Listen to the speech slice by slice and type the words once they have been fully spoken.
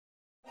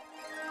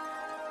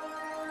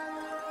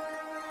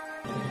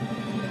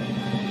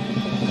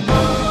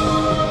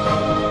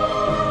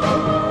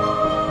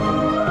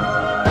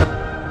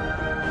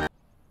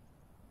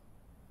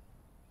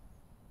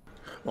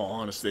Well,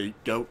 on a state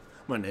goat.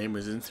 My name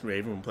is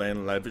InsaneRaven,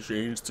 playing Life is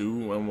Strange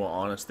 2, and we're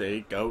on a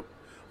state goat.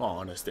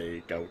 On a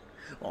state goat.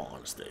 On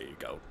a state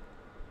goat.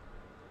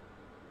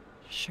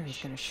 Sure he's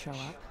gonna show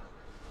up?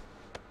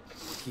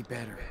 He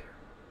better.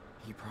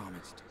 He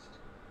promised.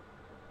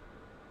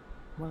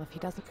 Well, if he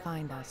doesn't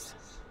find us,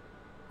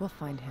 we'll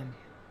find him.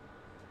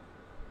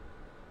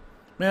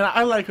 Man,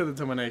 I like her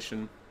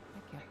determination. I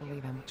can't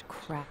believe how much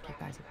crap you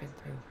guys have been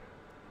through.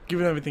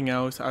 Given everything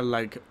else, I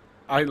like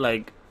her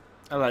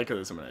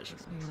determination.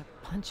 So you're gonna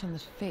punch in the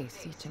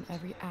face each and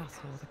every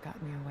asshole that got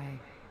in your way.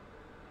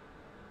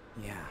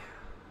 Yeah.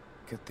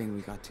 Good thing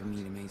we got to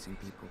meet amazing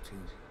people, too.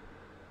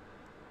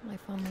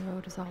 Life on the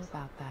road is all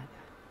about that.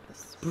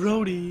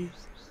 Brody!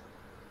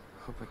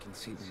 Hope I can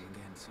see them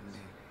again someday.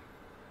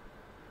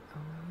 Oh,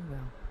 you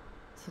will.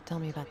 So tell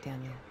me about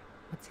Daniel.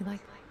 What's he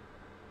like?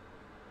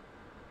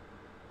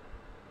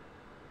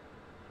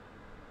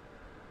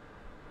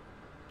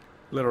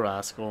 Little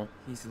rascal.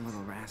 He's a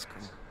little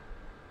rascal.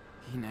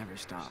 He never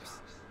stops.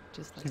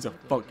 Just like He's a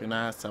fucking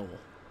asshole.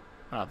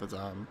 Half the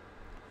time.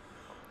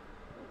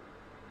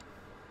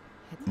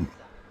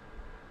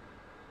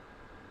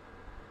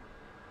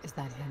 Is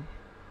that him?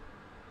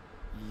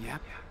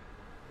 Yep.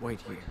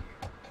 Wait here.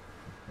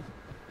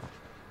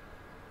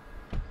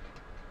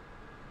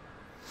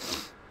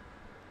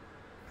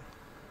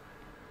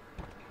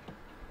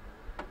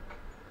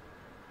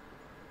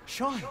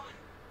 Sean,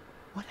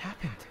 what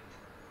happened?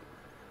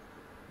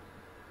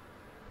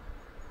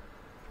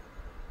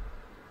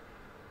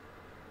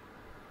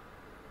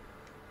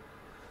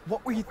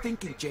 What were you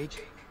thinking,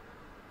 Jake?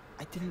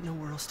 I didn't know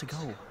where else to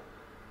go.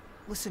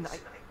 Listen,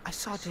 I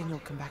saw Daniel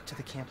come back to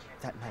the camp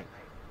that night.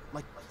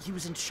 Like, he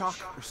was in shock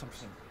or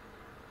something.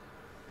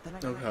 Then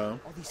I heard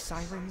all these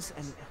sirens,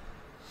 and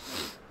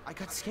I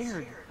got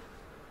scared.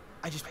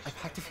 I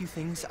packed a few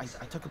things,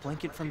 I took a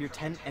blanket from your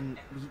tent, and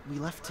we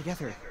left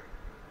together.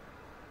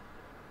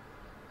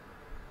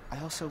 I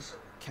also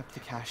kept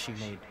the cash you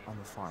made on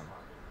the farm.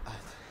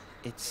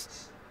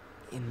 It's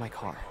in my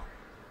car.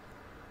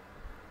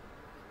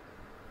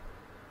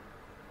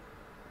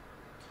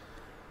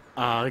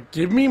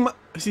 Give me my...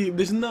 See,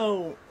 there's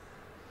no...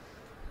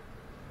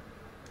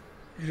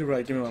 You're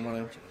right, give me my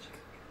money.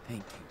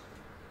 Thank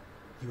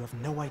you. You have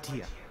no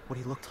idea what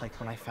he looked like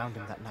when I found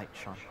him that night,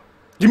 Sean.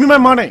 Give me my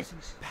money! He was in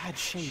bad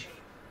shape,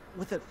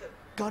 with a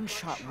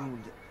gunshot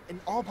wound, and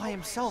all by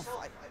himself.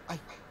 I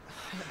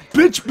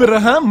Bitch better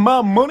have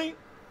my money!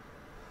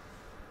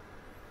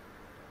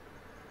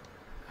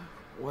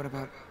 What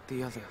about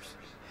the others?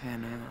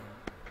 Hannah,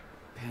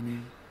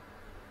 Penny,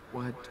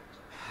 what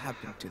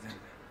happened to them?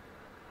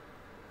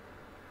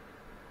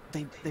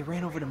 They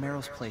ran over to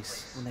Meryl's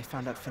place when they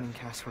found out Finn and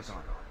Cass were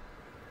gone.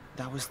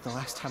 That was the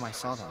last time I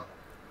saw them.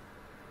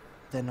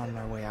 Then on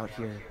my way out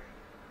here,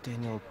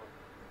 Daniel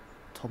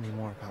told me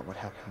more about what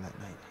happened that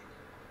night.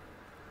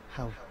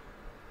 How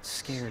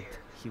scared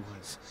he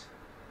was.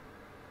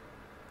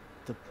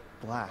 The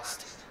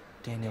blast.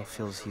 Daniel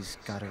feels he's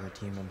gotta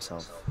redeem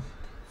himself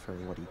for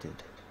what he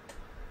did.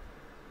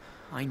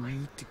 I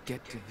need to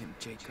get to him,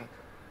 Jacob.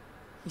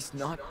 He's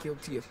not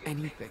guilty of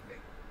anything.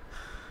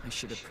 I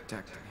should have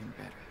protected him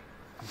better.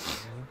 I'm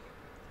telling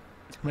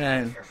you,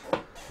 Man.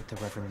 with the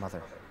Reverend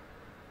Mother.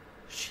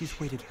 She's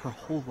waited her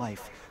whole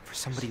life for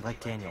somebody like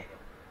Daniel.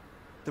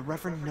 The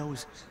Reverend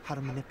knows how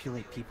to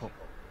manipulate people.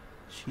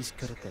 She's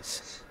good at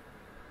this.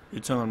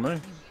 You're telling me?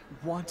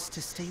 He wants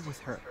to stay with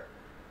her.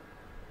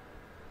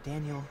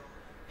 Daniel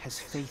has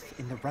faith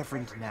in the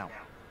Reverend now.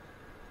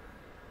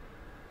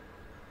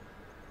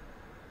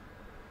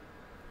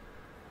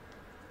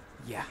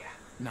 Yeah,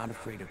 not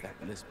afraid of that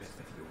Elizabeth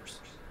of yours.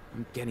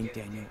 I'm getting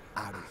Daniel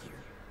out of here.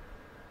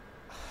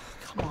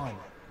 Come on.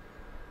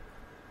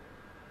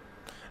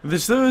 There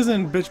still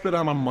isn't bitch better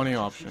have my money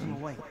option.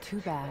 Away.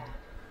 Too bad.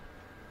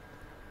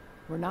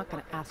 We're not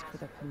gonna ask for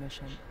their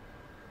permission.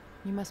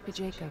 You must be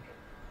Jacob.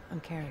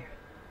 I'm Karen.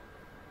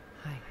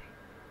 Hi.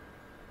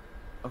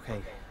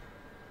 Okay.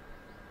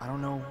 I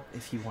don't know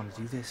if you want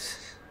to do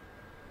this,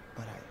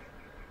 but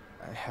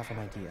I have an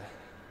idea.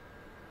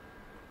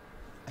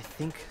 I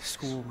think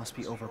school must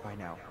be over by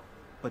now,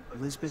 but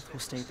Elizabeth will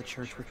stay at the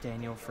church with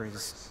Daniel for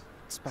his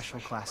special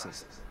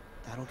classes.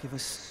 That'll give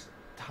us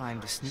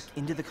time to sneak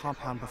into the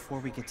compound before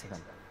we get to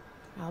them.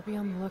 I'll be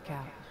on the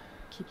lookout.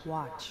 Keep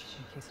watch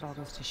in case it all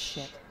goes to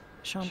shit.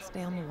 Sean,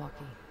 stay on the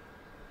walkie.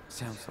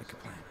 Sounds like a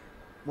plan.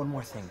 One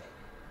more thing.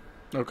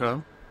 Okay.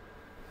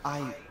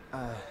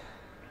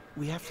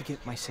 We have to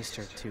get my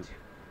sister, too.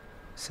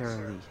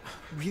 Sarah Lee.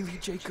 Really,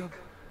 Jacob?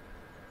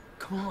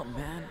 Come on,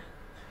 man.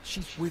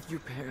 She's with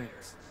your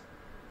parents.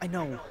 I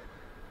know.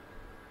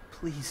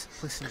 Please,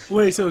 listen.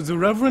 Wait, so is the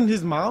Reverend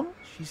his mom?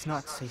 She's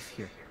not safe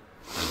here.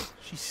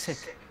 She's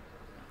sick.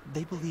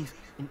 They believe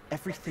in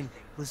everything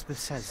Elizabeth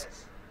says.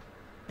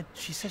 And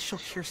she says she'll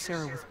cure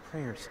Sarah with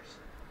prayers.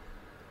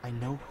 I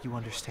know you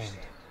understand,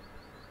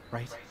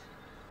 right?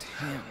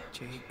 Damn,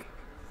 Jake.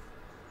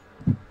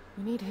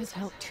 We need his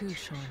help too,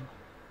 Sean.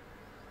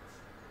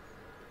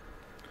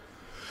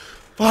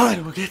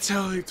 Fine, we'll get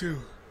Sally too.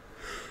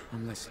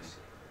 I'm listening.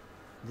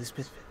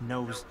 Lisbeth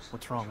knows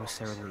what's wrong with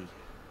Sarah Lee.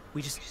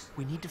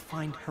 We need to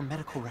find her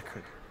medical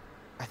record.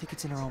 I think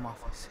it's in her home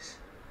office.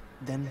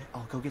 Then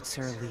I'll go get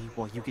Sarah Lee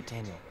while you get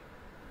Daniel.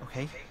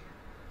 Okay?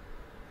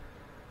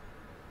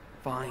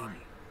 Fine.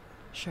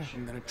 Sure.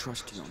 I'm gonna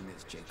trust you on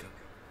this, Jacob.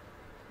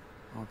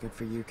 All good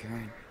for you,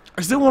 Karen.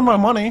 I still want my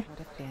money.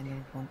 What if Daniel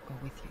won't go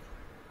with you?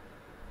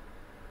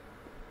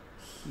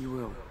 He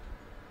will.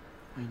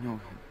 I know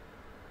him.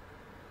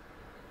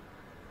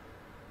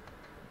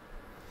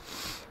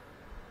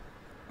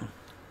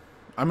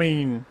 I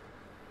mean,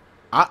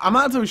 I'm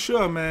not too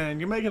sure, man.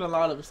 You're making a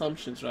lot of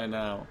assumptions right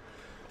now.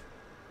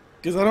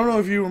 Because I don't know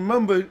if you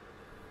remember,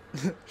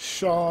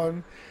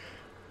 Sean,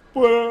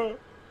 but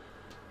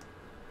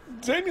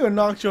Daniel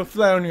knocked you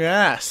flat on your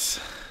ass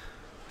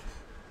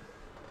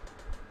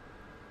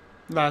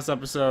last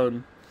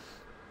episode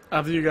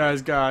after you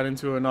guys got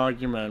into an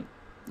argument.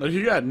 Like,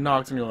 you got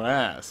knocked on your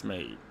ass,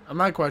 mate. I'm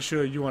not quite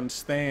sure you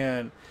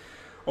understand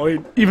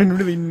or even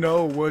really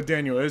know where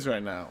Daniel is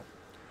right now.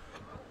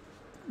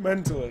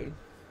 Mentally.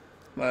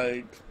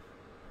 Like,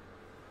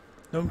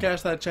 don't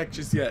cash that check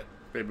just yet,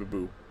 baby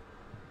boo.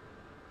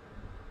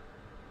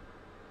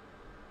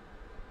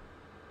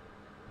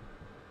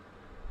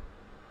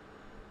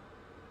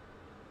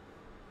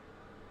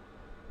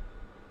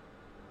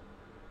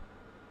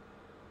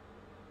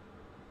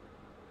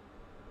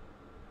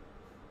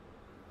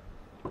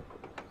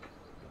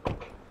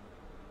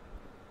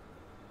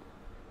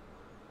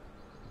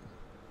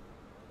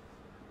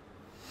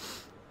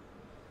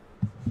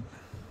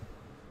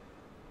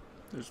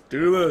 Let's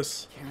do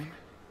this. Karen?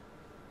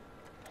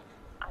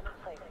 I'm in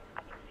place.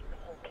 I can see the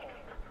whole cave.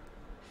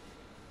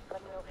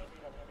 Let me know if you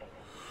see anything.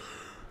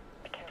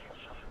 Be careful,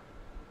 Sean.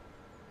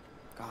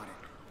 Got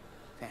it.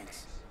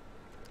 Thanks.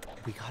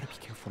 We gotta be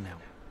careful now.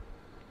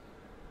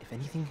 If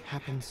anything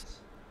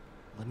happens,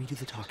 let me do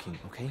the talking,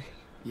 okay?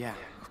 Yeah,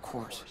 of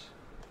course.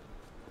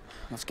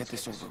 Let's get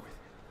this over with.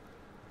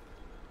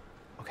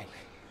 Okay.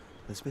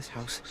 Elizabeth's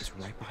house is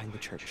right behind the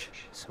church,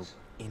 so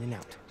in and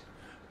out.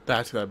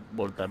 That's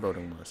what that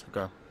building was.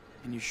 Okay.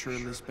 And you sure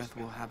Lisbeth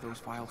will have those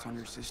files on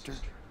your sister?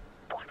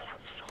 Watch out,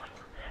 Sean.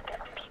 There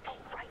are people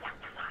right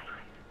outside.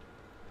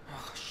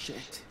 Oh,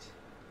 shit.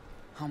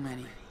 How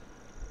many?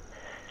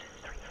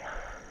 Just 3.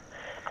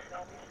 A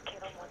man and his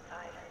kid on one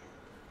side,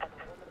 and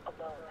a woman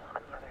alone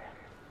on the other.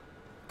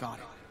 Got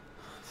it.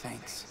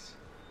 Thanks.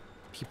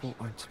 People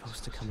aren't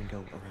supposed to come and go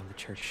around the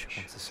church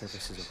once the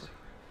service is over.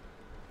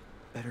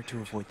 Better to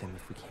avoid them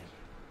if we can.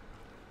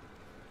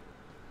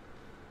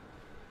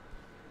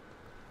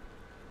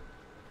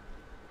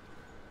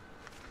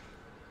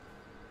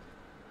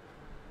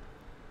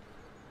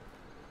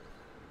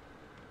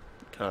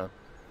 Okay.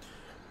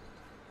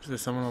 Is there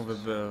someone over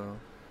there?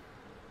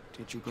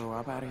 Did you grow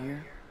up out of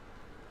here?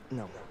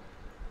 No.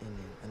 In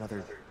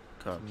another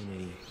Okay.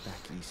 community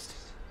back east.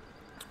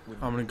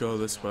 I'm gonna go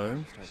this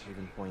way. Start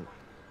Haven Point.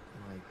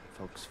 My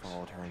folks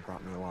followed her and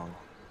brought me along.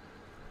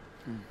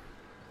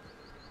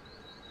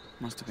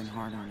 Must have been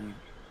hard on you.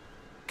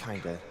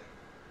 Kinda.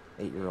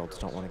 8-year-olds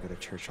don't want to go to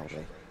church all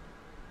day.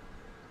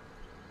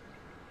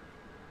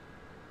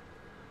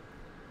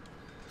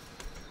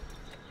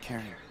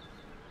 Karen,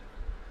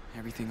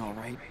 everything all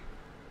right?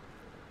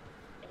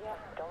 Yeah,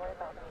 don't worry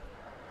about me.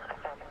 I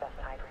found the best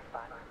hiding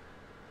spot.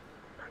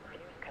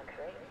 Views can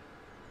create.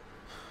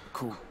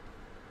 Cool.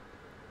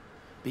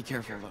 Be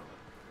careful, though.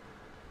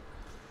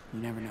 You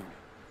never know.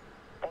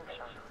 Thanks,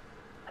 Sean.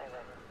 I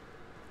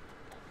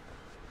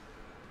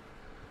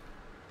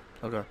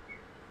will. Okay.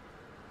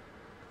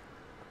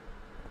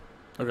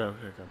 Okay.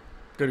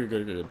 Good.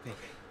 Okay.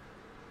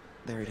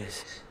 There it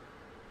is.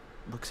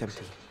 Looks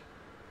empty.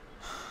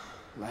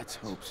 Let's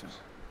hope so.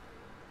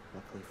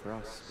 Luckily for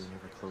us, we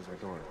never close our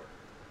door.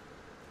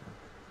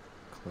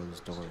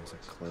 Closed door is a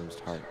closed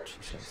heart,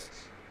 she says.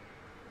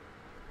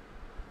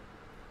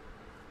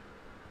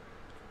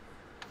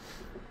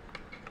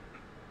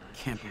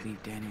 Can't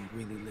believe Daniel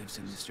really lives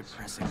in this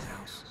depressing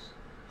house.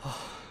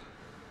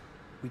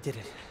 We did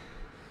it.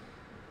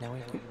 Now we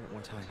have to do it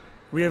one time.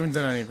 We haven't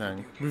done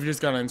anything. We've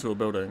just got into a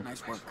building.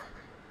 Nice work.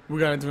 We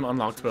got into an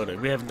unlocked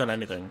building. We haven't done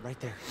anything. Right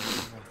there, in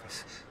the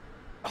office.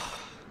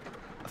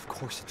 Of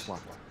course it's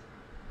locked.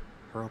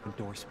 Her open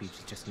door speech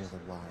is just another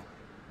lie.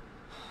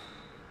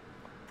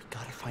 We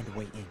gotta find a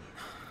way in.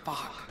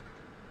 Fuck.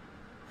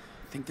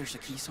 Think there's a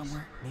key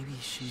somewhere? Maybe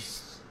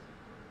she's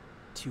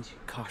too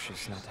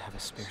cautious not to have a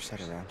spare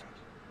set around.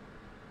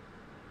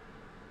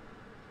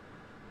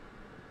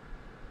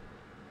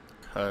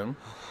 Okay.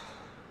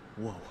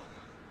 Whoa.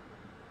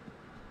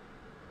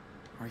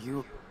 Are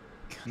you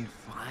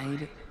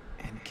confide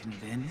and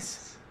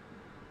convince?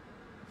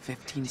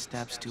 15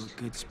 steps to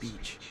a good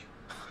speech.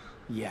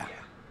 Yeah,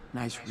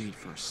 nice read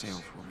for a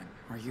saleswoman.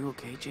 Are you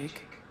okay,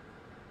 Jake?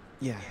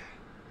 Yeah,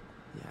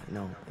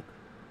 no,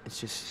 it's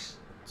just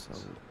so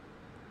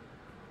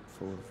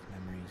full of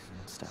memories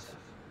and stuff.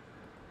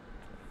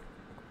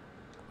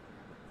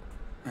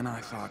 And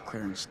I thought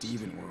Claire and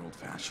Steven were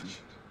old-fashioned.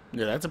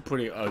 Yeah, that's a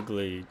pretty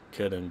ugly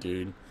kitten,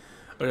 dude.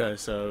 Okay,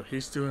 so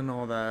he's doing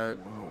all that.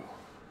 Whoa.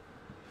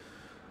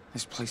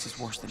 This place is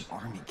worse than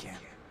army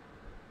camp.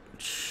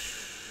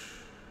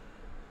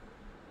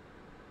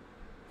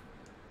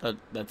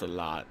 That's a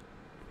lot.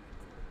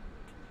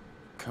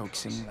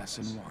 Coaxing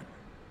lesson 1.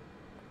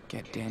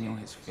 Get Daniel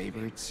his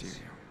favorite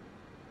cereal.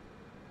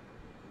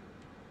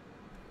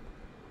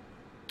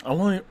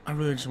 I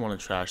really just want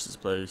to trash this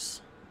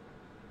place.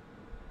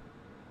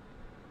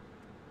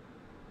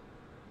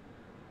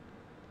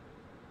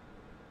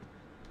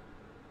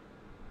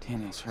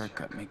 Daniel's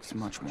haircut makes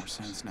much more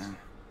sense now.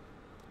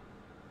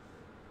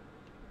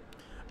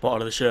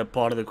 Part of the ship,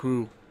 part of the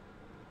crew.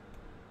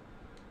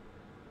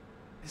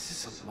 This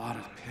is a lot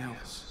of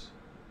pills.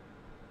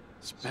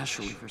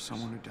 Especially for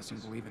someone who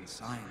doesn't believe in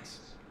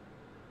science.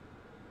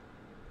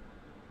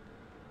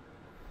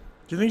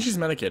 Do you think she's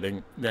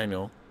medicating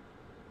Daniel?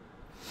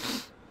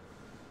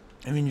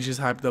 I think he's just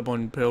hyped up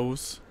on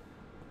pills.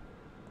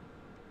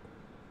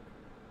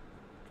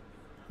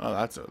 Oh,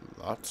 that's a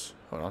lot.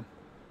 Hold on.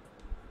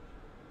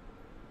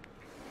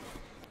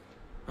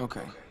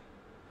 Okay.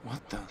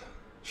 What the?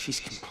 She's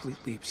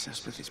completely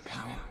obsessed with his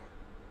power.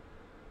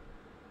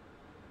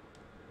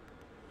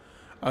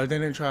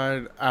 Daniel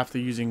tried after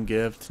using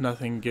gift.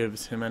 Nothing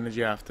gives him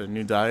energy after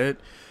new diet.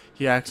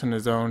 He acts on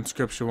his own.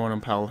 Scripture won't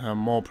empower him.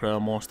 More prayer,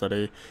 more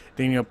study.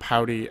 Daniel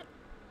pouty.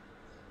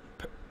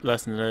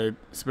 Lesson today.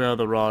 Spare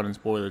the rod and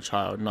spoil the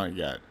child. Not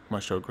yet.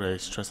 Must show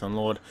grace. Trust in the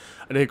Lord.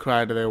 A day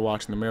cried today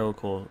watching the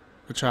miracle.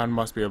 The child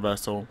must be a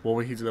vessel. What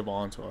will he deliver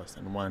onto us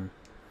and when?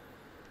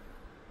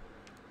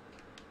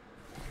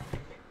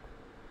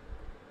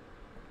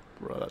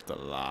 Bro, that's a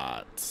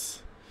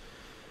lot.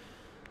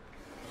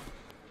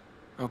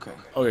 Okay.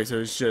 Okay, so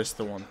it's just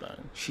the one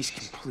thing. She's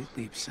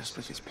completely obsessed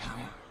with his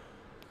power.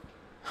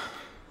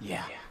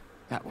 Yeah,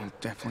 that will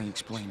definitely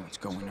explain what's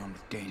going on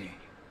with Daniel.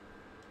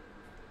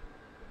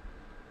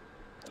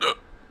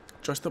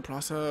 Trust the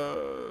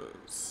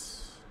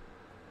process.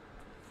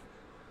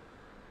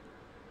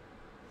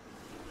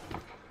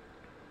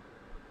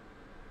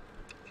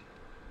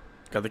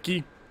 Got the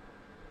key.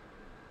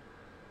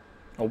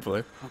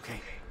 Hopefully.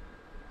 Okay,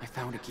 I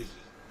found a key.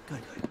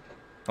 Good.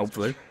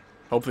 Hopefully.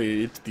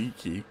 Hopefully it's the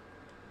key.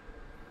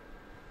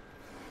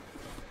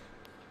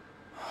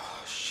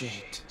 Oh,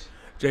 shit.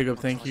 Jacob,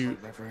 thank you.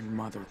 My Reverend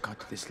Mother got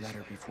to this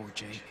letter before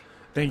Jake.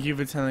 Thank you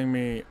for telling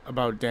me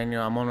about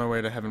Daniel. I'm on my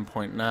way to Heaven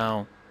Point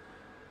now.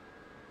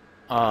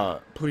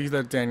 Please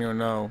let Daniel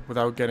know,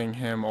 without getting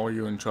him or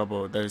you in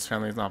trouble, that his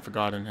family has not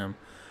forgotten him.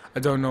 I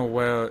don't know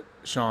where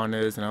Sean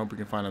is, and I hope we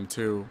can find him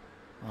too.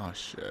 Oh,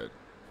 shit.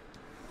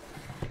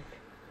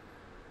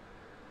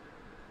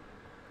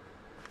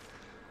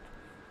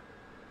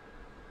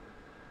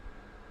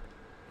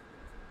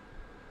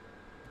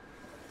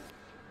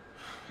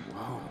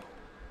 Whoa,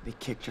 they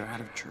kicked her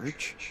out of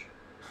church?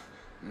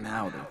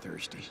 Now they're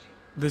thirsty.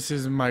 This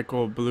is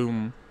Michael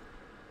Bloom.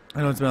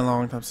 I know it's been a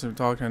long time since we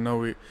talked. I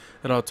know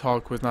that our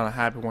talk was not a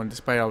happy one,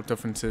 despite our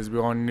differences. We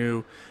all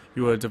knew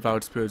you were a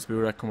devout spirit to be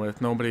reckoned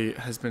with. Nobody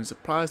has been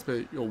surprised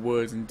by your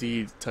words and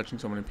deeds touching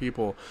so many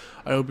people.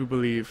 I hope you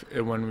believe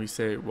it when we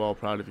say we're all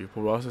proud of you.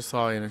 But we're also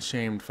sorry and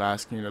ashamed for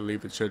asking you to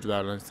leave the church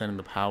without understanding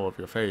the power of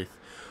your faith.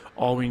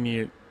 All we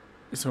need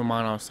is to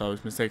remind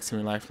ourselves mistakes can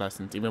be life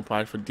lessons. Even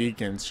prideful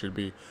deacons should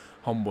be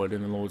humbled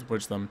in the Lord's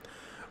wisdom.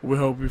 We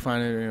hope you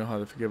find it in your heart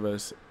to forgive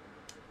us.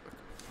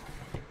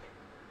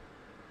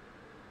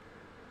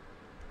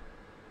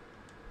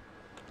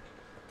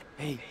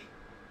 Hey,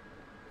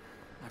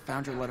 I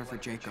found your letter for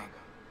Jacob.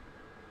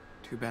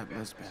 Too bad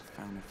Lisbeth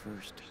found it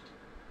first.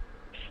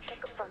 She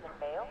took it from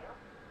the mail?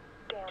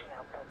 Damn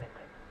that woman.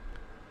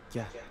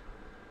 Yeah.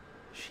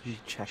 She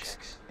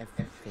checks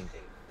everything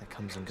that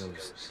comes and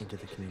goes into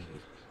the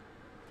community.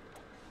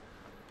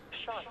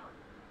 Sean,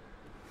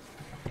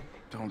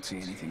 Don't see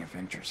anything of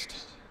interest.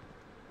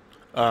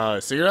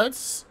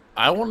 Cigarettes?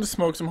 I want to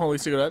smoke some holy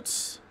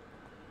cigarettes.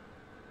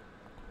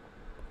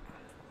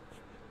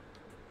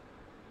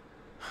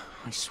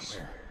 I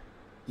swear,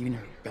 even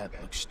her bed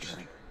looks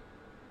stern.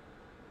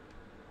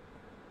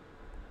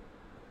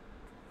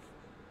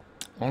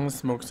 I want to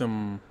smoke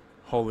some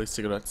holy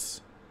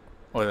cigarettes.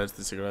 Oh, that's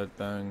the cigarette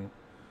thing.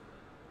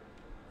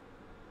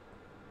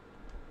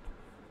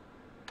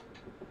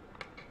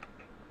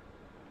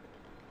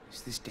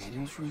 Is this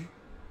Daniel's room?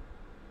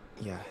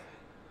 Yeah.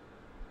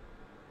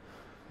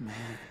 Man,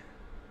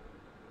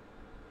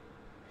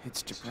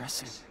 it's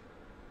depressing.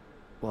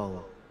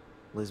 Well,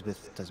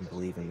 Lisbeth doesn't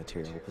believe in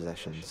material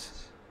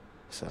possessions,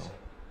 so...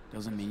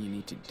 Doesn't mean you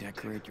need to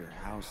decorate your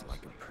house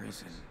like a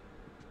prison.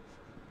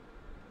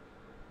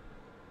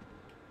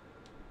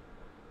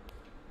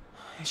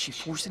 Is she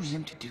forcing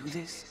him to do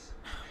this?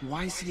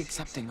 Why is he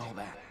accepting all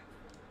that?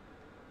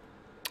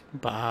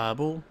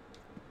 Bible.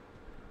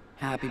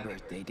 Happy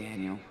birthday,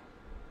 Daniel.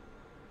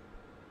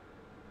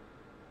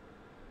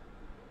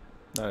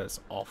 That is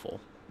awful.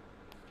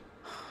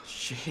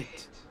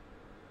 Shit.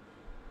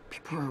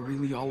 People are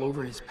really all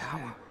over his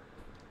power.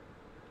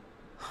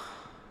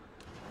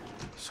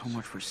 So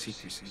much for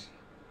secrecy.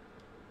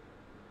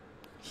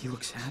 He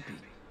looks happy.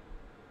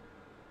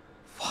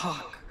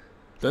 Fuck.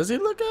 Does he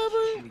look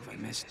I happy? believe I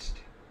missed it.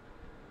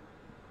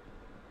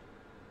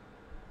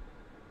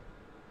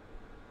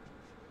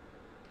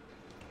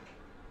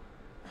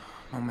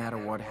 No matter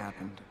what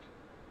happened,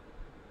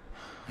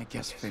 I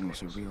guess Finn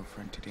was a real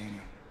friend to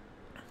Daniel.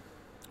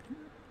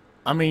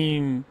 I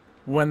mean,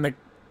 when the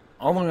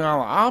only other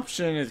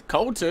option is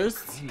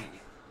cultists. Daniel.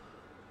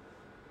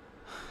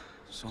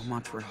 So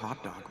much for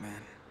hot dog,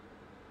 man.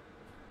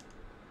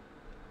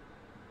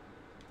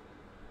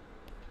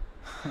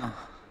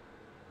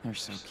 They're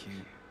so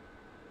cute.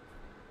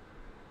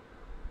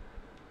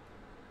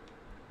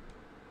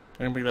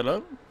 I can pick that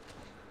up? Is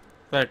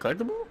that a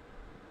collectible?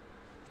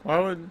 Why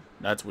would...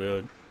 That's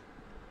weird.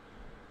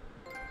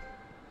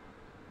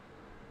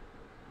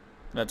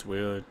 That's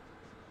weird.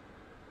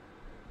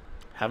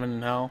 Heaven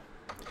and hell.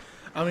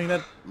 I mean,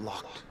 that...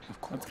 Locked,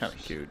 of course. That's kind of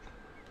cute.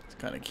 It's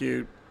kind of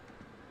cute.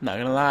 Not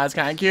gonna lie, it's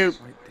kind of cute.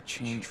 Quite the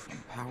change from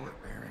Power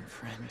Bear and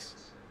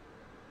friends.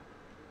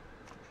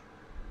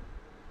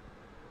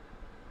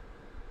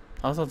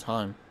 How's our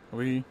time? Are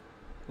we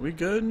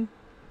good?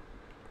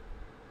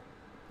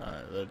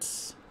 Alright,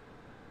 let's...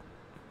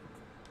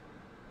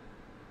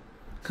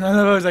 I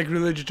know it was like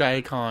religious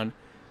icon.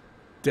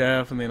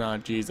 Definitely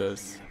not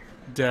Jesus.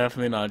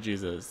 Definitely not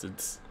Jesus.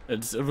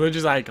 It's a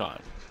religious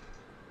icon.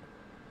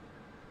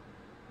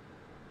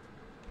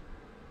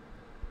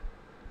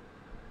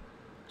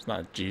 It's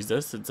not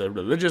Jesus, it's a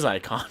religious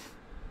icon.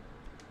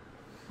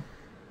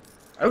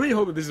 I really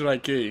hope that this is the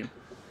right key.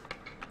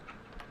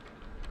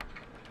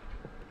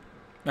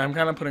 I'm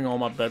kind of putting all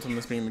my bets on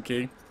this being the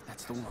key.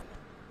 That's the one.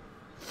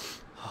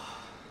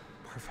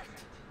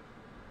 Perfect.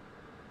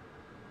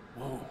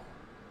 Whoa.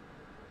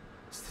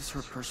 Is this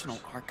her personal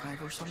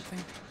archive or something?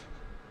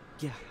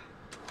 Yeah.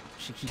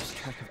 She keeps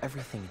track of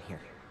everything in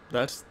here.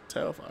 That's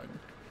terrifying.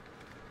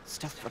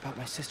 Stuff about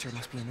my sister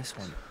must be in this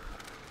one.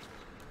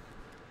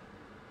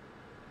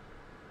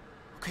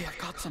 Okay, I've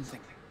got something.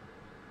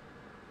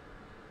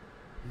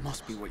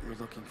 Must be what you're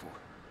looking for.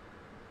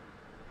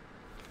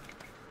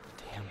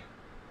 Damn.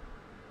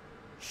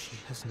 She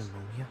has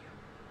pneumonia?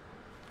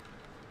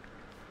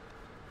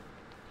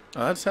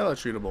 Oh, that's hella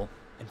treatable.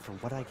 And for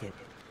what I get,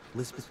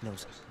 Lisbeth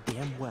knows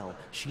damn well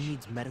she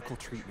needs medical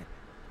treatment.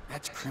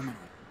 That's criminal.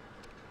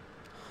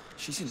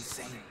 She's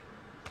insane.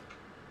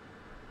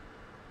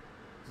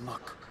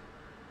 Look,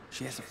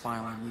 she has a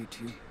file on you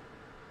too.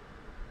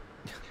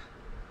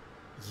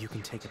 You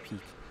can take a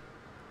peek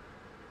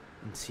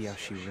and see how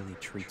she really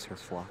treats her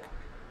flock.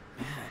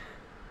 Man,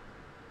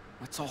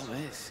 what's all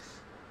this?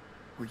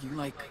 Were you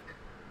like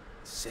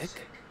sick?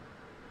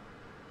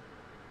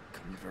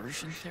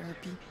 Conversion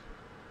therapy?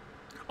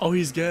 Oh,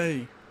 he's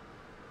gay.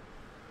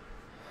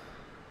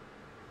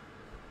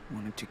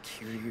 Wanted to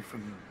cure you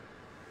from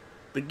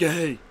The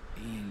gay.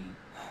 being...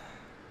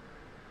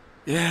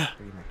 Yeah.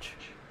 Pretty much.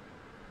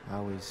 I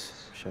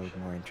always showed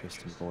more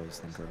interest in boys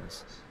than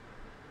girls.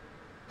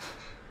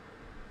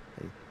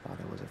 They thought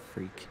I was a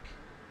freak.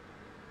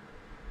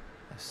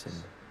 A sinner.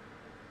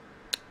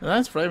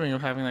 That's framing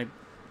of having like...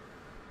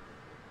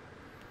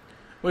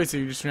 Wait, so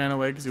you just ran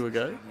away because you were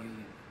gay?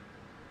 You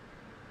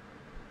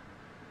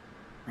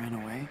ran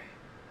away?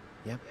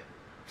 Yep.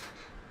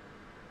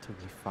 Took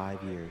me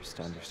 5 years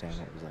to understand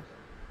what it was like.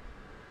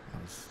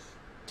 I was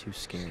too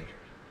scared.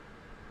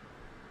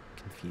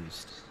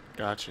 Confused.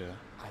 Gotcha.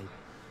 I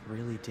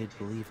really did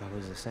believe I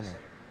was a sinner,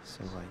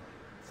 so I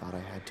thought I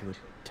had to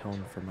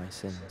atone for my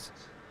sins.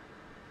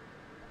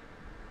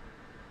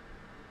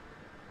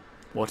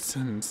 What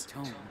sins?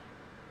 Tone.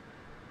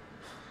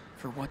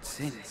 For what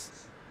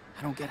sins?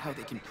 I don't get how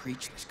they can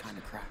preach this kind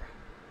of crap.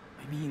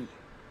 I mean,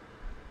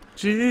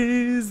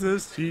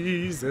 Jesus,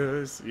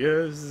 Jesus,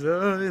 yes,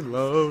 I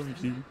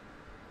love you.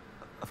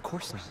 Of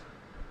course not.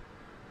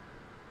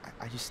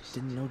 I just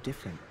didn't know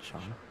different,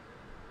 Sean.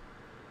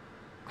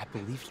 I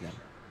believed them.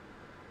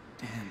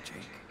 damn,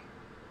 Jake.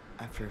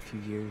 After a few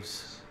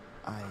years,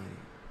 I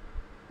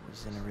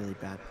was in a really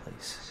bad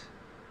place.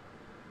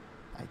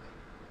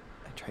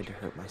 I tried to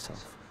hurt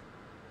myself.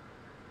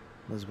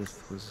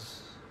 Elizabeth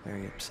was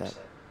very upset.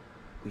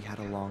 We had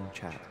a long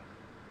chat.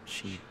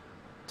 She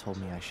told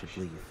me I should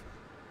leave.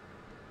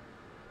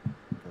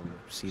 Go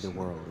see the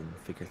world and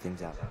figure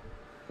things out.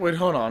 Wait,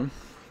 hold on.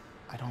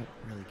 I don't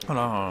really get Hold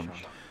on. Sean.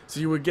 So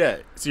you were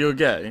gay.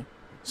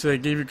 So they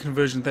gave you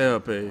conversion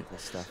therapy.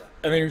 This stuff.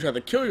 And then you tried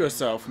to kill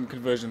yourself from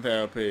conversion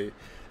therapy.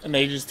 And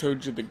they just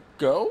told you to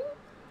go?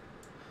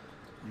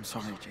 I'm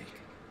sorry, Jake.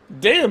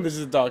 Damn, this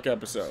is a dark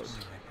episode.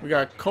 We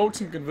got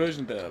cults and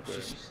conversion therapy.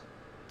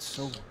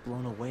 So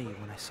blown away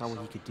when I saw what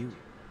he could do.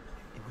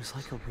 It was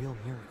like a real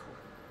miracle.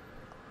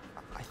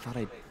 I thought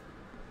I'd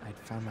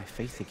found my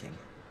faith again.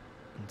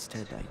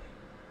 Instead, I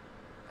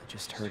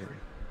just hurt him.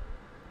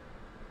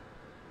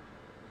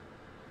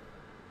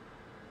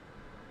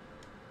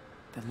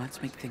 Then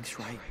let's make things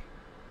right.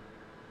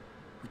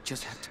 We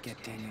just have to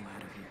get Daniel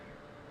out of here.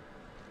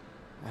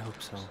 I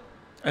hope so.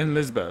 And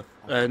Lisbeth.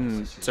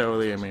 And Sarah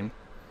Lee, I mean.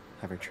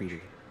 Have her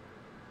treated.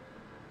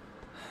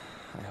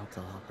 I hope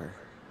they'll help her.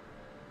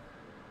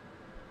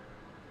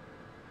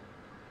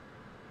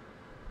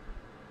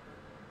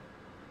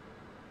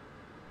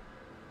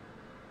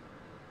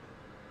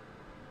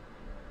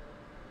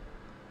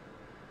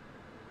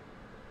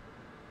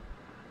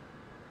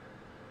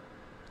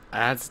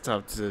 That's a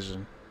tough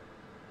decision.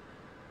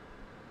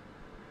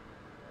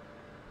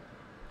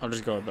 I'll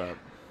just go with that.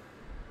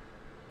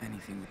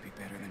 Anything would be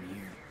better than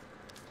here.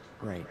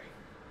 Right.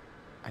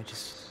 I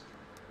just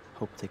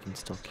hope they can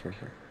still cure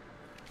her.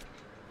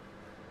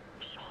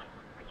 Sean,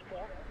 are you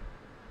there?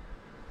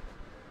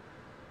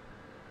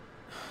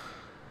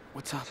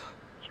 What's up?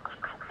 You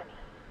got company.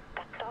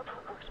 That dog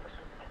who works with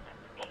Smith.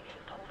 He's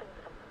just holding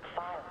some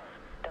files.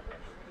 Doesn't seem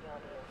to be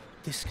on you.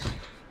 This guy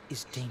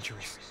is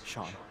dangerous,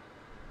 Sean.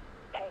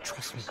 Hey,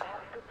 Trust me. I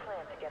have a good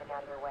plan to get him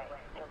out of your way.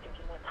 He'll give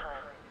you more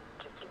time.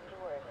 Just give me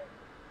the word.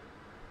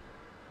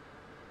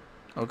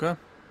 Okay.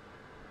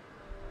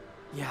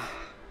 Yeah.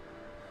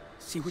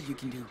 See what you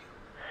can do.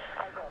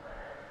 I will.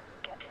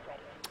 Get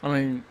ready. I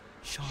mean,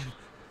 Sean,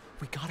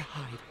 we gotta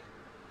hide.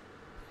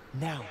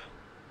 Now.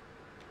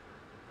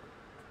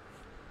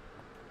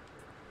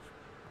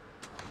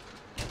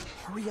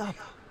 Hurry up.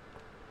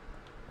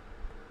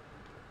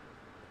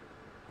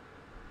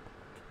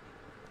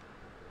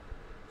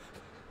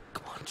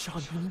 Come on,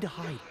 Sean, we need to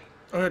hide.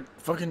 alright,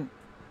 fucking.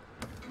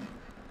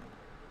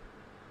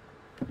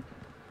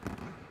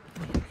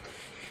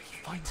 He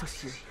finds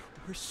us here.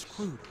 We're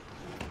screwed.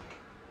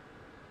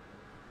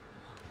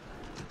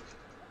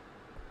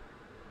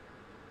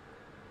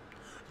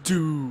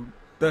 Dude,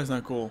 that's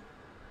not cool.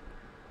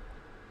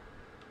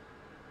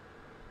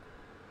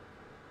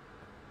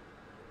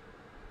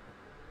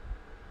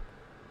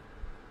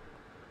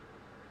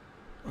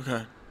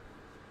 Okay.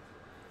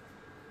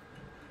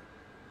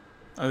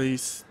 At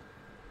least.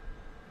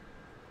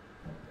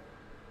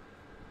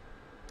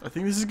 I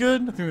think this is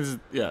good. I think this is,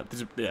 yeah,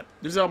 this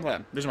is our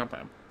plan. This is my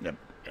plan. Yep.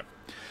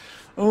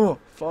 Oh,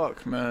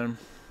 fuck, man.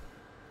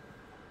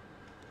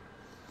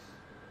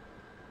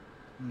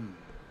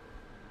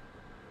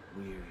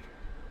 Weird.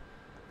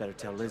 Better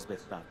tell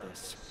Elizabeth about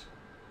this.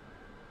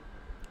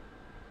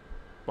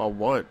 About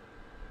what?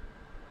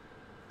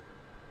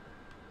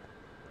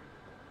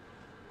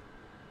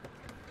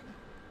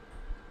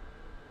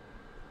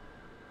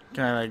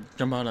 Can I, like,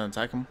 jump out and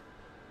attack him?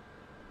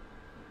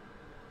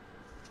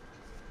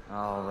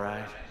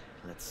 Alright,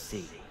 let's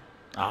see.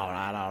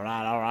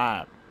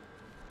 Alright.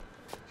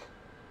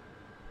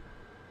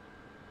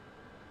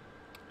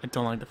 I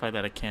don't like the fact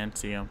that I can't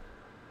see him.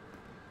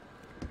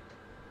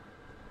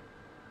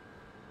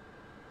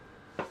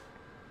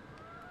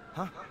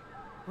 Huh?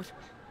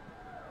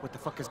 What the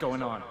fuck is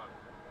going on?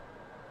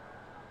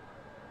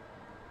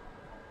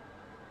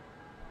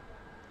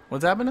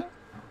 What's happening?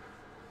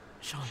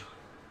 Sean,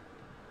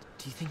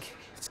 do you think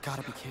It's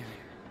gotta be Carrie.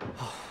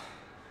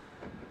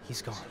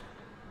 he's gone?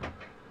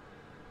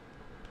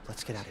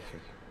 Let's get out of here.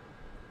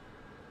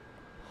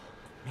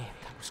 Man,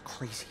 that was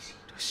crazy.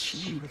 Does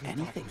she need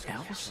anything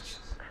else?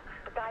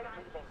 The guy's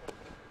leaving.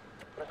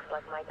 Looks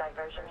like my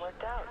diversion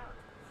worked out.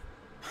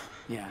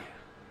 Yeah.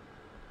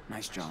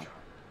 Nice job.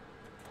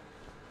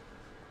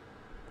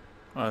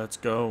 Alright, let's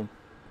go.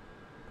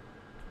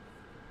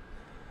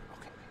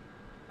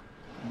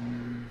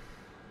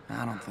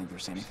 I don't think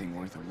there's anything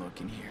worth a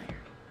look in here.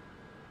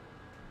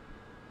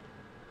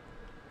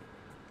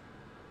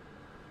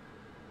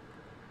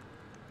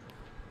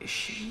 Is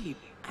she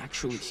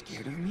actually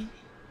scared of me?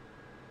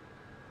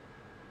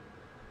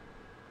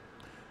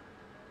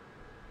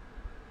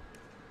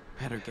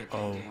 Better get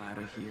Daniel out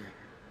of here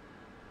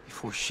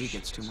before she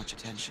gets too much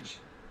attention.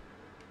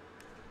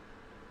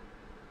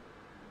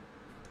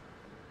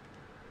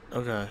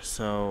 Okay,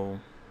 so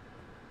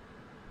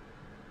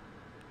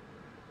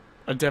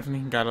I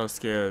definitely got a little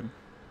scared.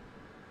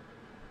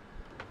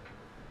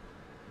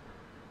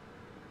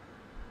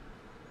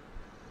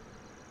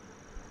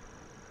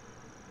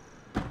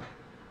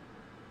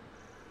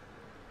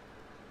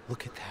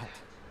 Look at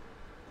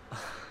that.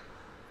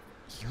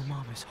 Your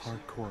mom is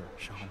hardcore,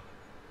 Sean.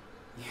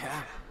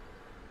 Yeah.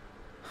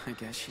 I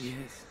guess she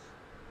is.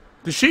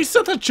 Did she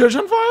set the church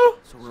on fire?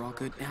 So we're all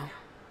good now?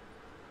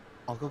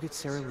 I'll go get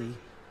Sarah Lee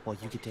while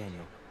you get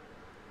Daniel.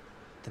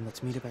 Then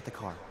let's meet up at the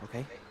car,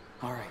 okay?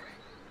 Alright.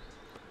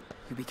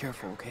 You be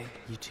careful, okay?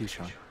 You too,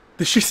 Sean.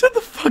 Did she set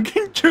the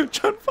fucking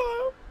church on fire?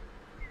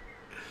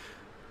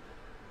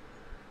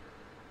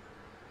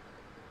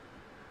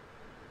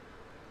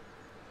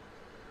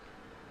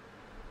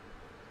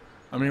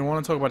 I mean, I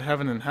want to talk about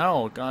heaven and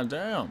hell. God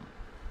damn.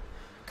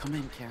 Come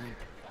in, Karen.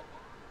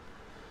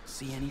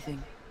 See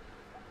anything?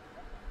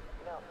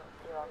 No,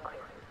 you're all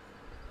clear.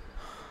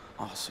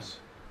 Awesome.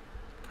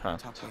 Okay.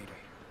 Talk later.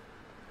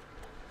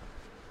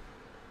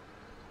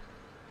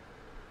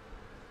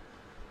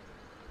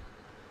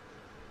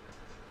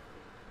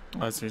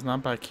 Alright, so he's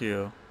not back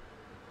here.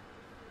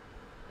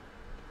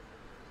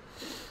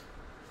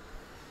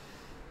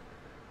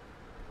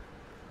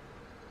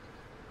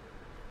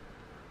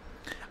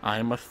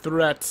 I'm a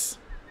threat.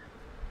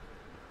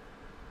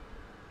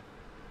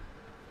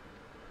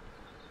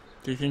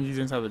 Do you think he's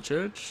inside the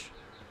church?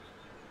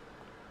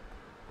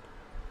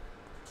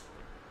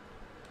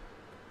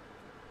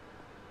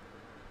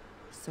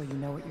 So you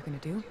know what you're gonna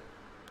do?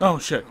 Oh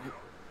shit.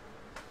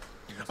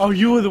 Oh,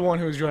 you were the one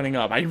who was running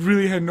up. I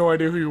really had no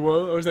idea who you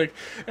were. I was like,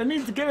 I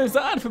need to get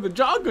inside for the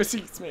jogger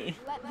seats me.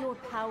 Let your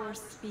power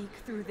speak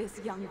through this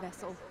young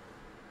vessel.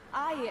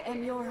 I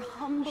am your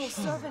humble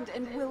servant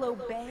and will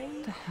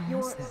obey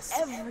your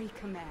every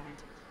command.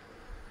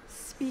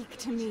 Speak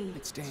to me.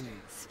 It's Daniel.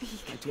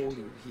 Speak. I told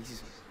you,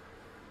 he's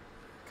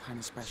kind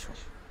of special.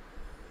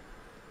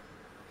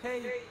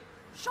 Hey,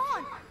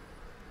 Sean!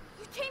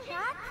 You came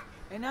back?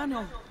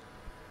 enano,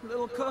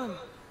 little cub.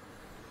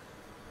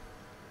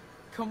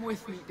 Come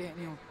with me,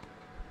 Daniel.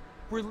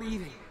 We're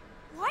leaving.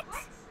 What?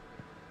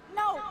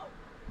 No!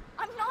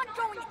 I'm not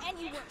going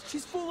anywhere!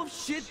 She's full of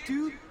shit,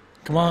 dude.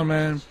 Come on,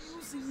 man.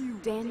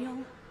 Daniel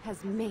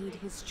has made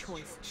his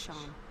choice,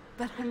 Sean.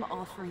 But I'm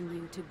offering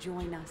you to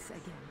join us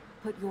again.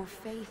 Put your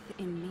faith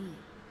in me.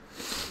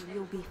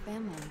 You'll be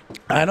family.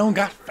 I don't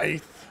got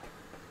faith.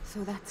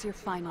 So that's your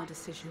final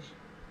decision.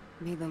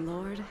 May the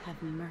Lord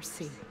have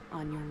mercy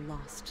on your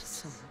lost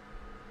soul.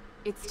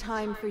 It's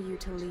time for you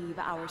to leave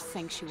our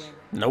sanctuary.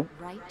 Nope.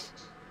 Right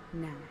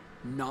now.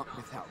 Not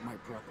without my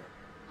brother.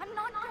 I'm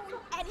not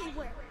going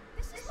anywhere.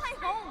 This is my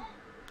home.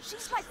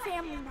 She's my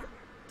family now.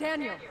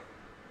 Daniel!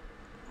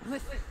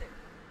 Listen.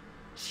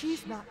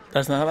 She's not.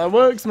 That's not how that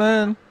works,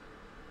 man.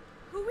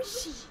 Who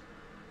is she?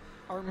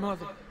 Our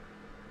mother.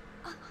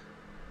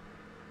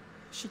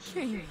 She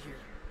came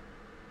here.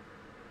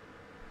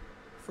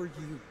 For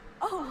you.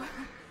 Oh,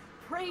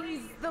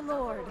 praise the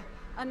Lord.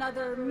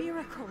 Another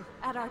miracle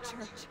at our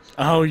church.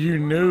 Oh, you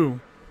knew.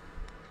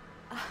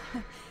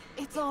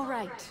 It's all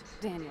right,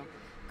 Daniel.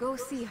 Go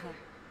see her.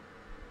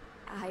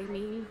 I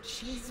mean,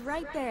 she's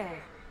right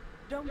there.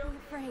 Don't be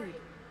afraid.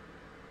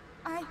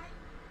 I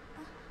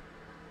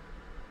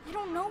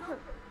don't know her.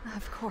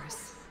 Of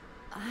course.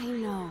 I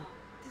know.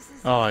 This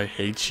is... Oh, I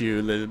hate you,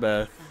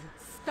 Elizabeth.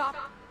 Stop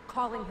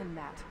calling him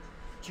that.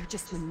 You're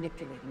just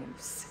manipulating him,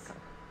 you sicko.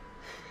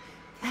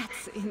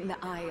 That's in the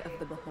eye of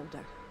the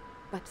beholder.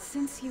 But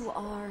since you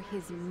are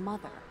his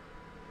mother,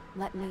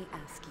 let me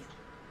ask you.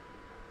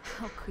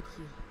 How could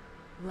you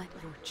let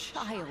your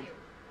child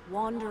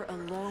wander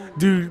alone?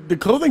 Dude, the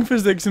clothing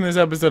physics in this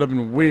episode have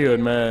been weird,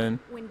 man.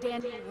 When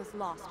Daniel was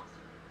lost,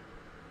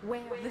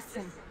 where...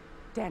 Listen,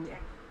 Daniel.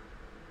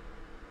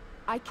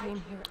 I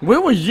came here. Where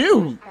were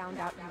you, Found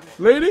out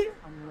you were lady?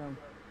 on your own.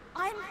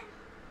 I'm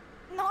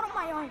not on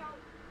my own.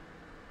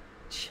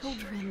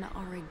 Children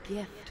are a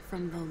gift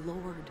from the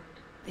Lord.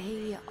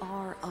 They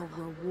are a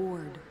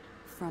reward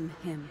from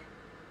Him.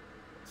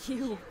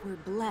 You were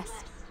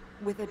blessed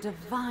with a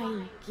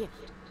divine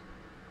gift.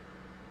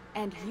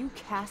 And you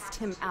cast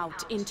him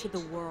out into the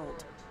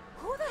world.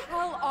 Who the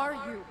hell are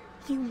you?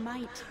 You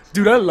might.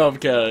 Dude, I love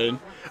Karen.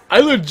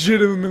 I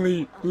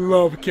legitimately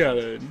love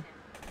Karen.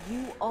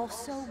 You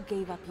also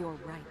gave up your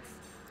rights.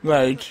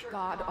 Like,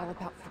 God all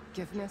about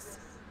forgiveness?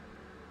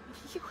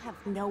 You have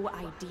no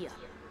idea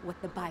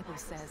what the Bible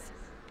says.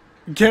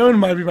 Karen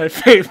might be my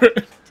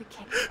favorite. To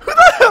care. Who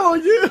the hell are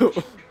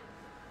you?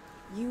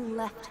 You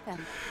left them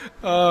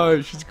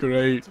Oh, she's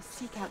great. to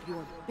seek out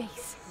your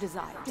base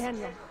desires.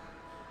 Daniel,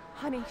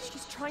 honey,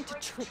 she's trying to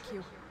trick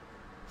you.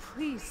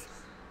 Please,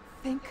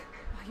 think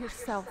by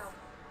yourself.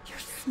 You're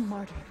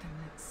smarter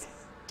than this.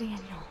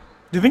 Daniel,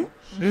 Do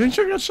you think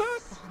she got shot?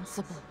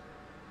 responsible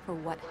for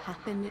what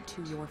happened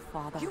to your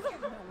father. You don't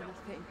know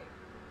anything.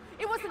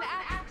 It was an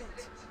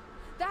accident.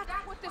 That's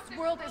what this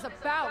world is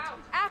about.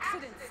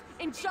 Accidents,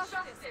 injustice,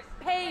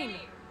 pain.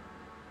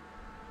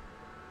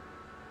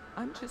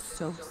 I'm just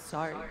so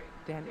sorry,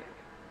 Daniel.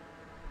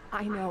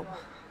 I know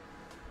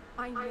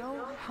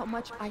how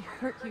much I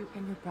hurt you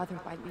and your brother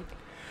by leaving.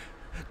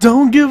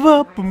 Don't give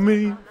up on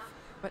me.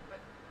 But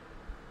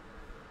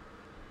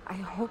I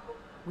hope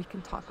we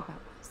can talk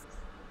about this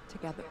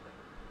together.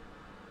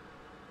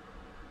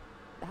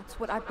 That's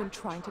what I've been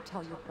trying to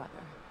tell your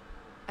brother.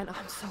 And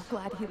I'm so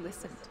glad he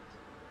listened.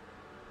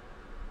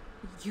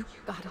 You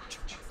gotta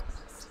trust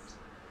us.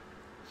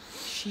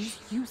 She's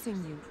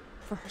using you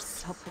for her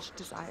selfish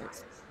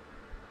desires.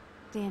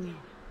 Daniel,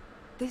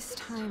 this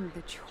time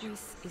the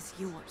choice is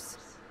yours.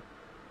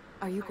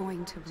 Are you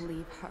going to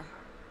believe her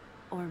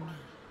or me?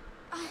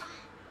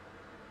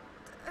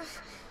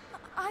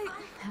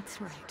 That's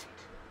right.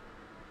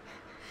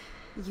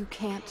 You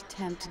can't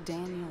tempt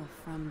Daniel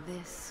from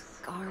this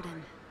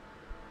garden.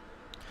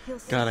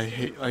 God, I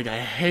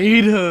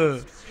hate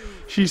her.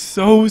 She's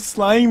so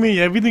slimy.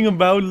 Everything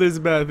about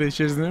Elizabeth is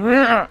just. Go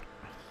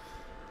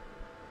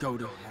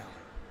to hell.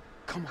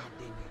 Come on,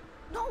 Daniel.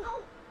 No.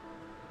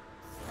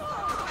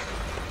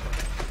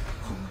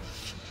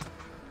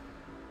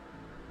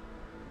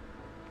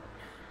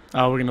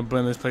 Oh, we're gonna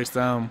burn this place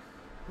down.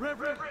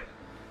 Reverend,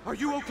 are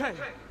you okay?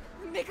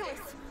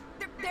 Nicholas,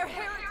 they're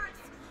heretics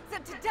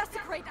sent to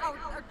desecrate our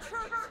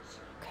church.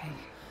 Okay,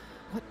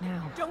 what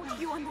now? Don't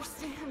you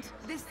understand?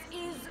 This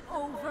is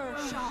over,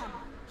 Sean.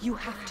 You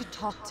have to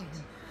talk to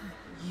him.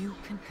 You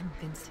can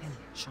convince him,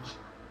 Sean.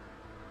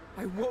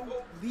 I won't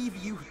leave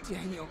you,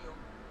 Daniel.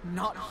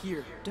 Not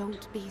here.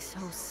 Don't be so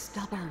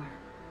stubborn,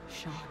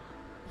 Sean.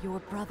 Your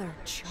brother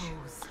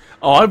chose.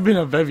 Oh, I've been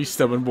a very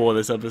stubborn boy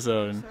this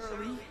episode.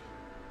 Sarah Lee?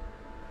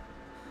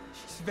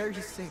 She's very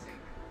sick.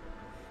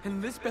 And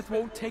Lisbeth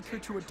won't take her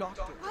to a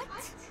doctor.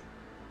 What?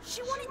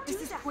 She wouldn't do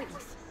that.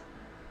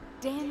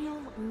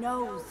 Daniel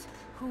knows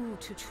who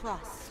to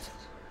trust.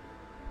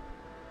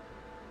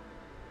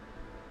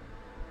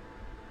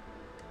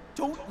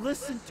 Don't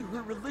listen to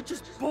her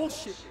religious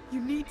bullshit. You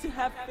need to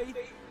have faith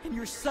in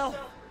yourself,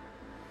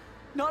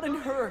 not in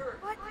her.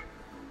 What?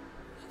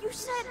 You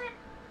said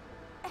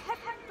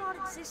heaven God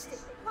existed.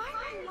 Why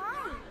are you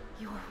lying?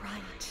 You're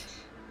right.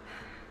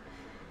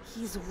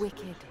 He's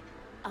wicked,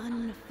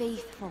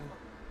 unfaithful.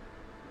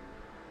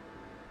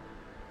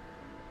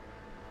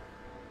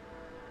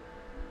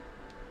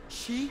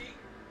 She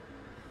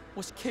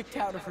was kicked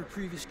out of her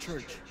previous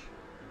church.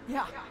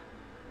 Yeah,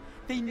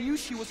 they knew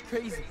she was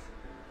crazy,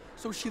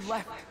 so she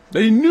left.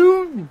 They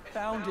knew.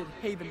 Founded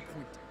Haven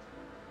Point.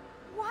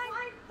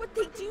 Why would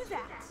they do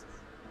that?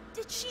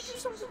 Did she do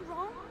something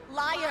wrong?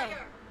 Liar!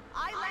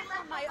 I left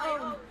on my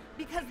own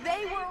because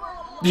they were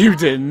all You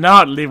did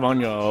not leave on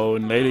your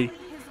own, lady.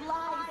 his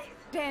lies.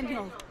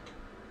 Daniel,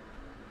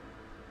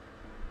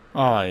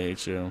 Oh, I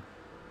hate you.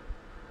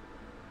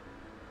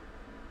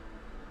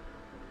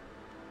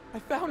 I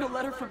found a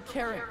letter from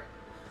Karen,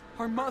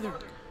 our mother,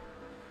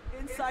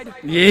 inside of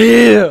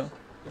Yeah.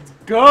 Let's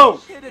go.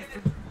 hid it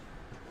from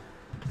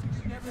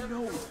you. Never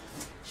know.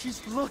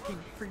 She's looking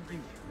for you.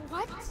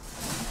 What?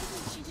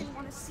 She didn't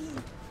want to see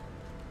me.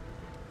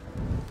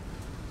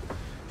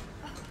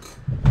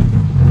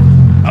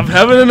 I'm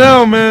heaven and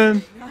hell,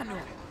 man. Nano.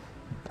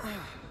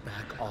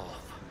 Back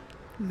off.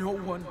 No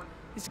one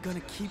is gonna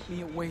keep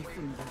me away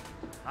from you.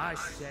 I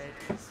said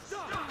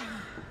stop!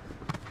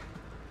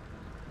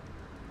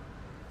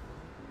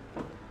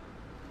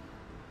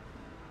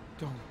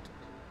 Don't.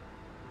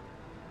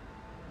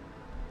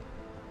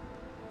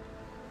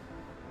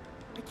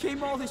 I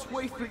came all this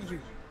way for you.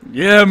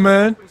 Yeah,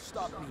 man. Don't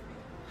stop me.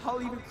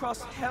 I'll even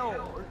cross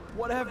hell or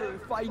whatever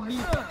if I need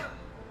to.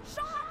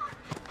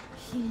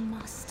 he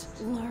must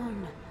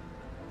learn.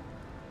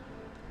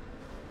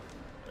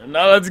 And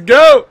now let's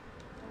go.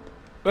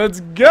 Let's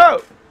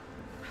go.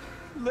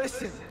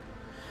 Listen.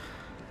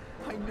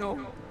 I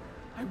know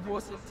I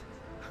wasn't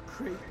a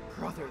great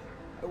brother.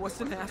 I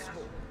was an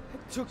asshole.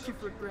 I took you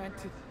for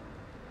granted.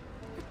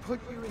 I put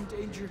you in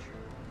danger.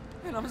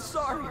 And I'm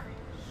sorry.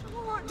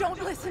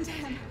 Don't listen to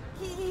him.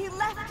 He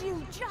left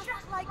you just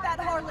like that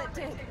harlot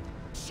did.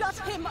 Shut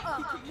him He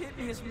up. can hit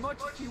me as much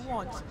as he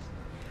wants.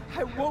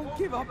 I won't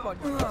give up on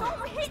you.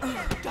 Don't hit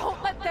him!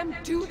 Don't let them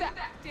do that,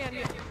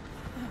 Daniel.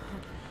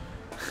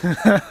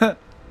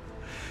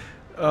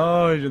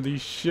 Oh,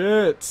 these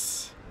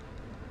shits.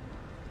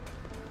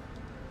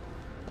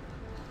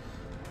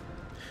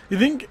 You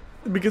think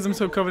because I'm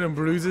so covered in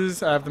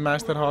bruises, I have to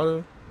match that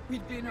harder?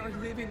 We'd been our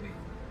living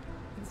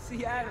in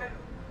Seattle.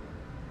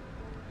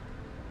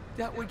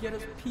 That would get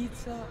us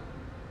pizza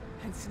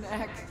and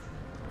snacks,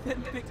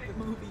 then pick the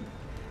movie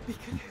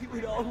because we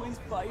would always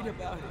fight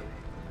about it.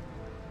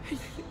 And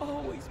he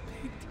always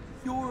picked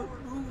your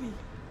movie.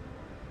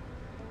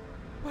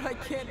 But I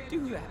can't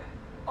do that.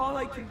 All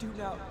I can do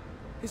now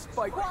is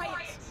fight.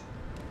 Quiet!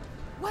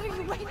 What are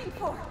you waiting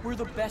for? We're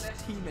the best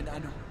team in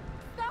Anno.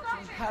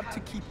 We have to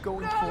keep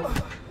going No! forward.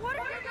 What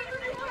are you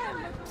doing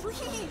to him?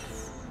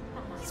 Please!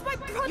 He's my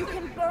brother! You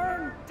can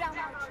burn down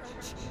our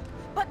church,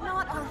 but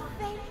not our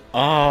faith.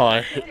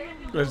 Oh,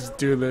 let's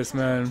do this,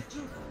 man.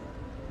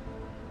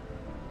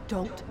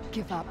 Don't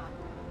give up.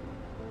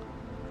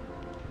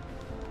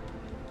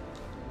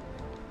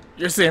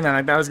 You're saying that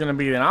like that was gonna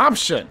be an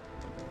option.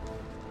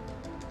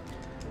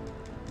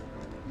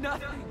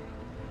 Nothing.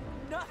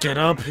 Nothing. Get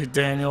up,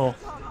 Daniel.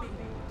 Stop me,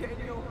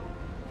 Daniel.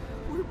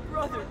 We're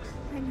brothers.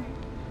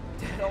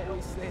 Dad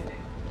always said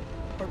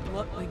our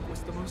blood link was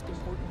the most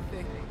important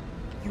thing.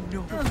 You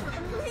know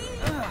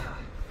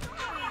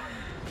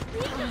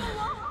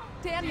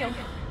Daniel,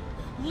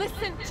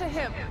 listen to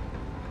him.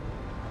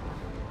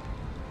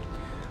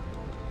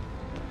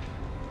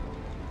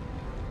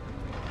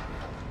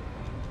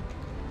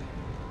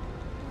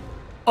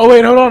 Oh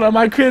wait, hold on. Am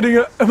I creating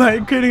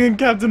a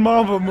Captain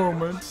Marvel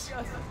moment?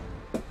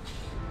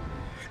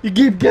 You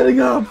keep getting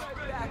up.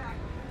 back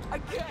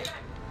again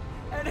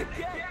and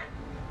again.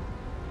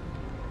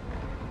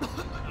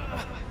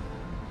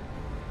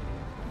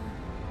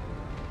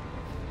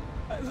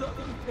 I love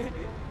you,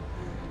 Daniel.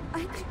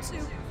 I do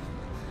too.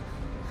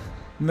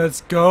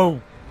 Let's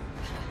go.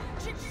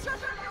 Shut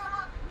her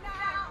up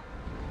now!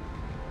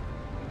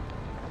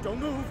 Don't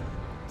move!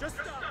 Just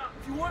stop!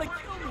 If you want to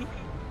kill me,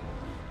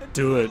 then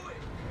Do it.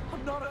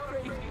 I'm not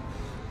afraid. Do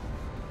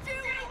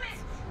it!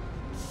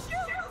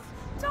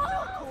 Shoot!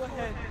 Don't! Go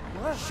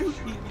ahead.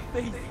 Shoot me in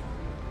the face.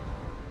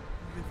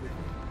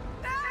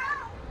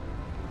 Now!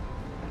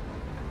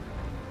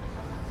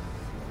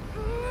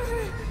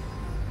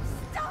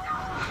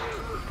 Stop!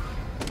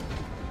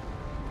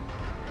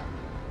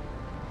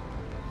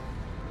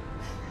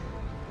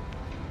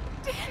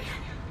 Daniel!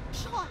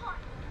 Sean!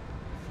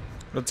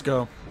 Let's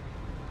go.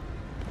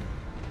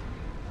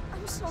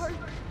 I'm sorry.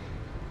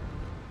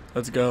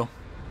 Let's go.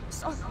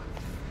 Sorry.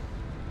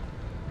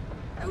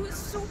 I was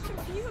so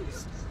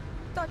confused.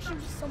 Thought she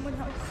was someone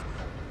else.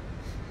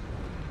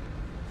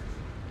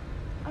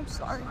 I'm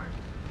sorry.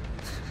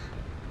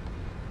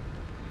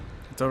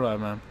 It's alright,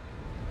 man.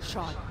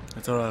 Sean,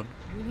 It's alright.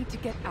 we need to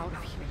get out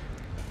of here.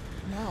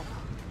 Now.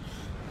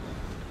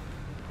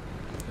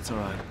 It's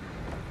alright.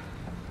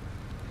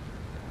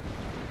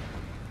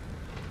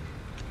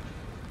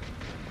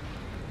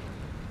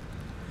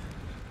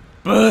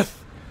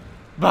 Birth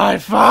by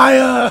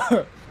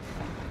fire!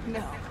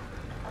 No.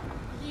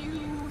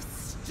 You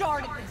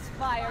started this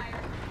fire.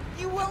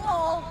 You will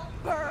all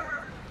burn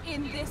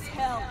in this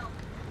hell.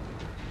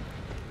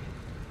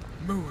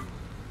 Move.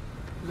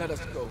 Let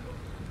us go.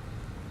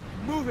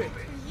 Move it.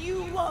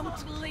 You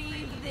won't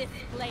leave this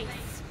place.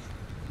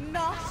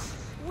 Not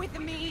with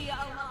me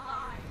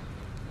alive.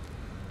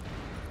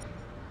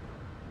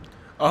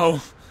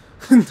 Oh.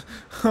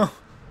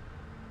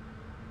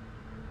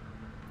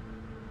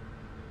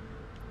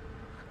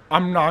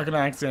 I'm not gonna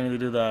accidentally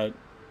do that.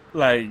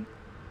 Like,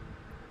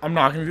 I'm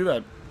not gonna do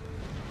that.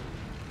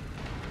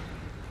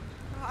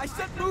 I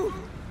said move.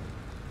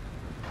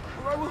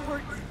 Or I will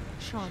hurt you.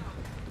 Sean,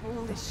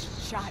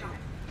 Foolish child.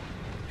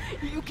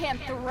 You can't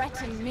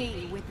threaten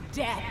me with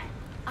death.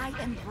 I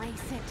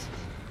embrace it.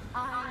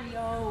 I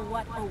know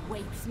what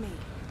awaits me.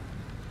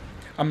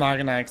 I'm not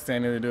gonna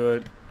accidentally do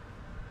it.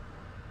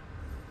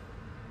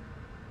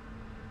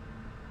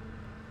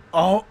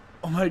 Oh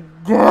my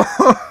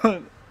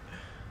god.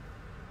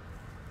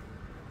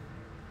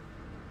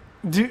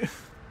 Dude.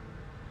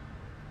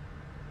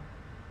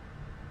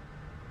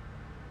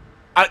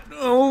 I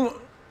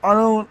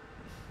don't.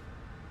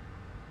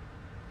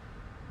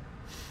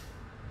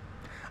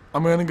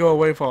 I'm gonna go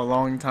away for a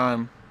long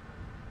time.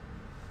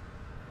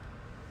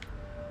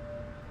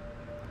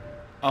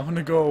 I'm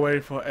gonna go away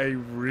for a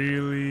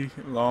really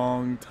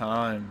long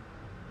time.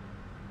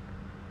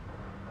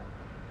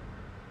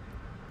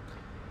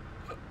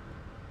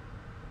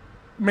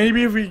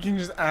 Maybe if we can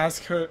just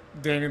ask her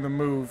Danny to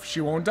move, she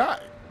won't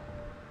die.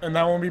 And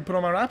that won't be put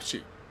on my rap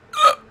sheet.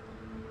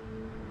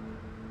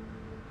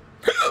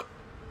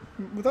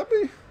 Would that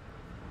be?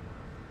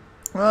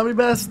 Would that be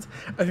best?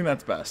 I think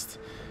that's best.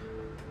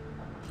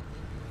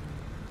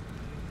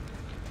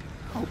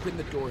 Open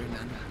the door,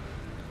 Nana.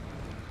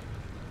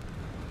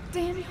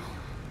 Daniel,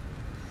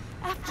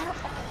 after all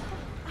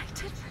I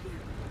did for you,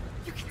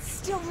 you can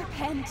still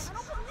repent. I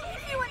don't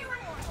believe you anymore.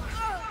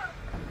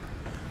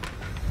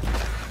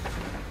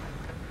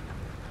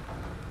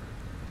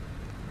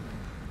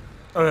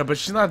 Okay, but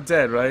she's not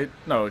dead, right?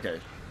 No,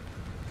 okay.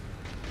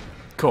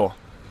 Cool.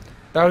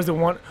 That was the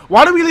one.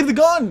 Why did we leave the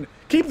gun?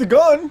 Keep the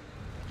gun.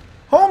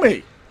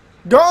 Homie.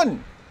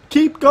 Gun.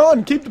 Keep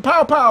gun. Keep the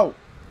pow pow.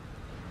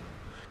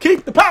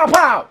 Keep the pow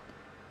pow.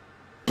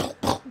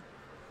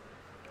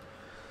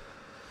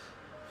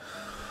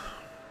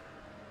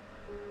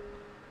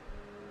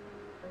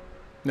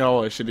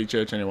 No, a shitty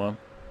church anymore.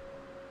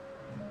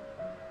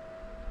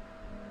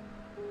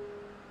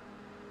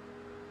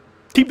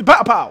 Keep the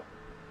pow pow.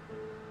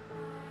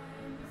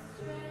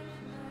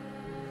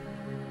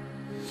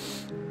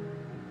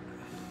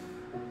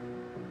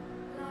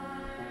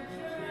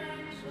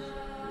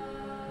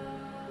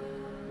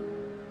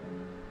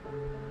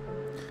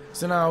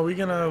 So now, are we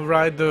gonna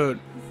ride the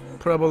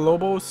Pueblo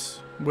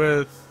Lobos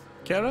with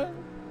Kara?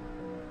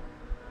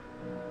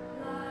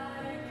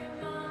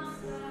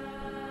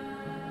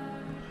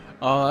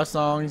 Oh, that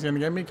song's gonna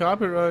get me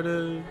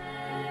copyrighted.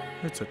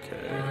 It's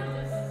okay.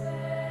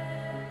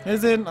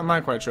 Is it? I'm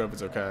not quite sure if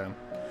it's okay.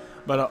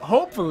 But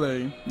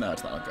hopefully... No,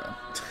 it's not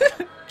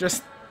okay.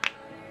 Just...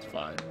 It's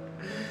fine.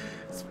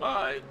 It's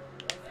fine.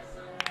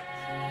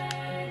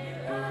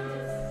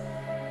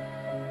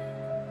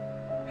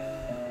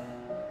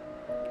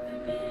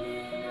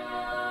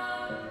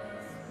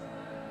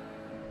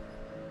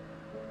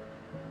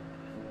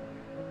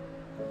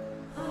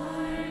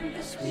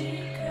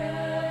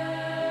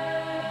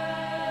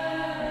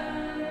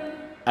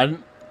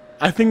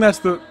 I think that's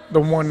the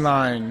one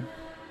line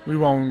we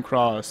won't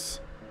cross,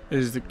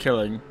 is the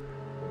killing.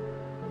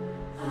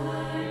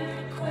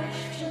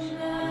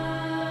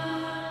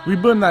 We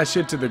burn that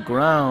shit to the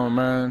ground,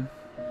 man.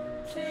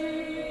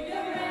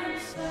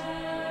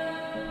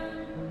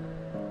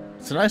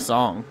 It's a nice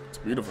song. It's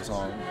a beautiful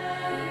song.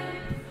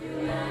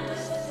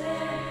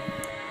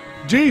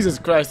 Jesus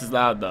Christ, is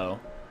loud though.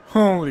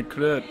 Holy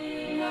crap.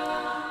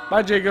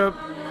 Bye, Jacob.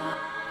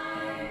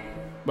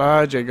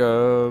 Bye,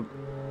 Jacob.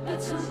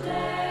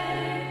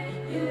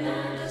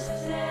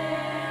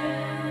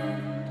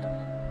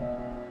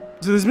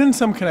 So there's been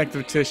some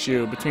connective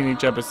tissue between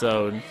each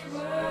episode.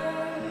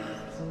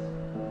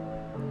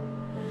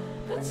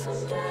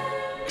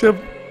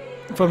 Except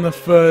from the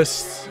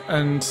first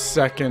and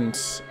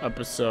second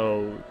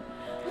episode.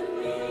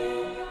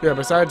 Yeah,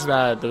 besides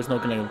that, there was no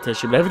connective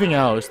tissue. But everything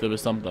else, there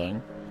was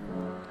something.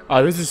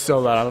 Oh, this is so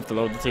loud. I have to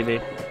load the TV.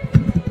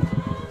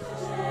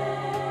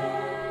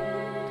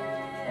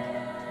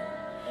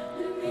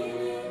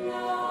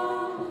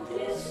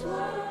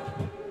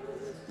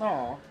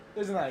 Aw,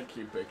 isn't that a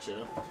cute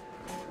picture?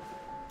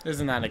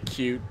 Isn't that a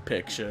cute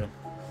picture?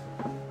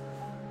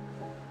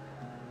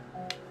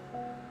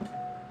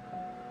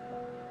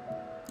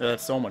 Yeah,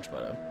 that's so much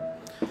better.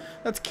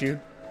 That's cute.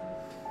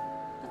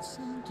 It's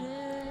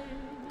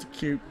a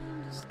cute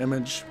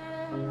image.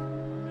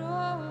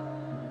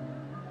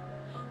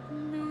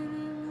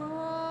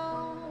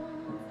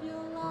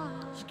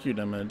 It's a cute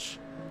image.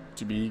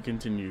 To be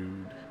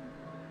continued.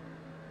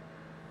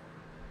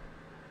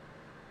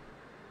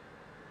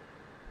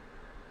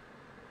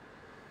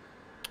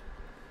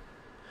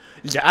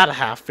 You gotta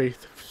have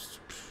faith.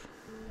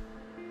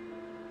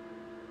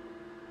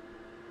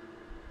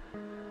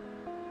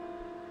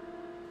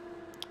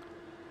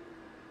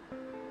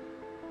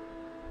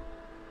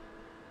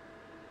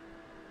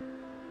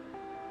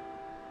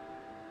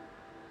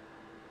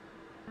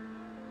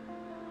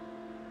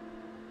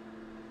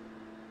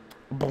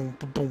 Boom,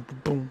 boom, boom,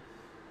 boom.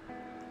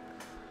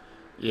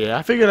 Yeah,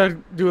 I figured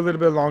I'd do a little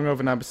bit longer of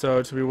an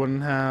episode so we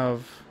wouldn't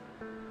have,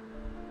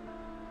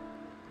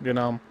 you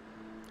know,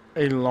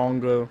 a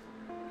longer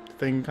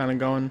thing kind of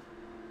going.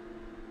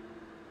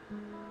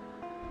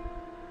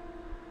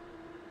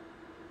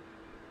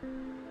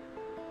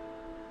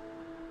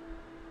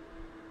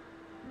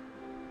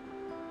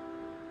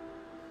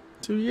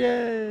 So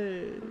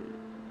yay!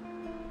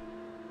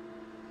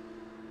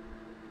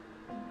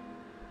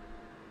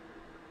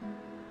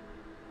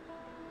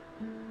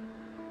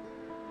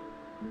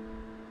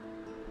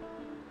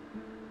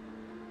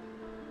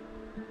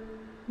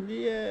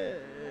 Yeah.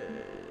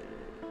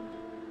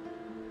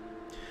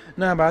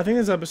 Nah, but I think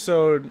this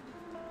episode,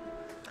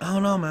 I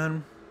don't know,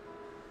 man.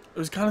 It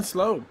was kind of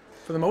slow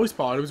for the most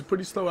part. It was a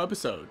pretty slow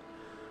episode.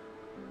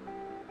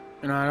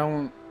 And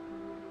I'm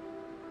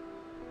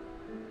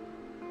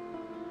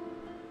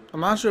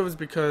not sure if it's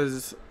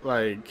because,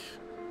 like,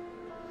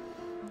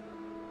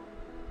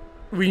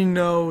 we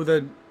know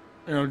that,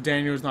 you know,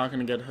 Daniel's not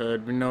going to get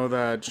hurt. We know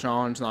that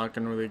Sean's not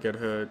going to really get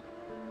hurt.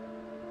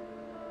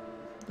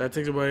 That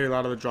takes away a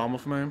lot of the drama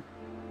for me.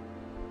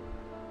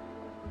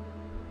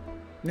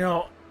 You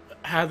know,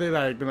 had they,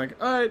 like, been like,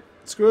 alright,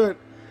 screw it.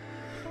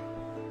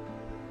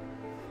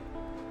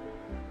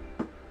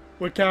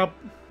 We're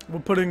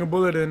putting a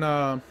bullet in,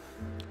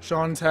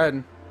 Sean's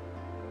head.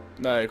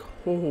 Like,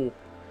 oh.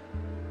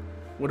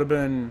 Would have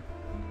been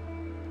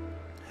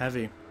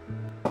heavy.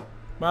 But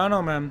I don't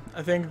know, man.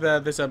 I think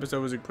that this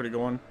episode was a pretty good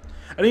one.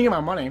 I didn't get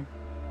my money.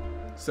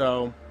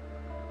 So,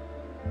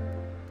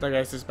 like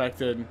I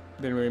suspected,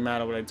 didn't really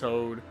matter what I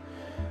told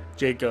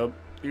Jacob.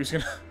 He was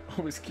gonna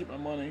always keep my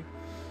money.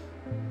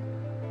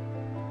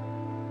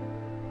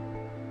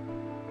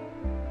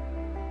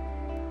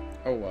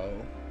 Oh well.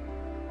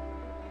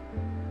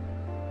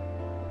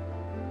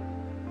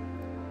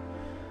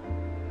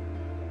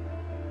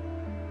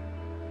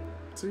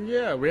 So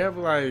yeah, we have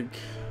like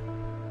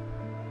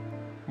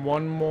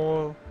one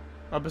more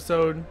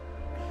episode,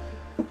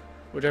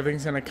 which I think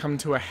is gonna come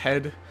to a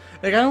head.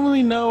 Like, I don't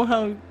really know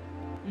how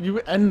you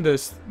end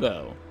this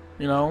though,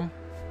 you know?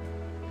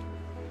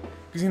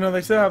 Because, you know,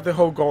 they still have the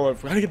whole goal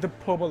of, we gotta get the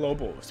Pueblo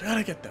Lobos, we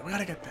gotta get there.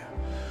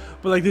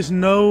 But like, there's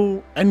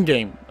no end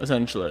game,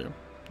 essentially,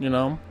 you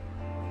know?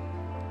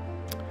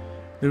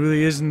 There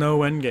really is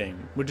no end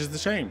game, which is the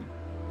shame.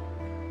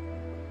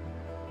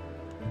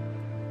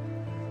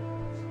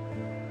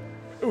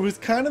 It was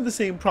kind of the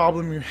same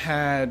problem you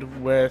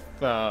had with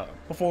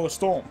Before the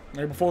Storm.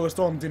 Like, Before the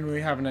Storm didn't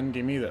really have an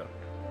endgame either.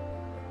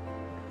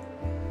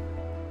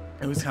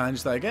 It was kind of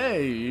just like,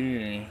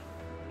 hey.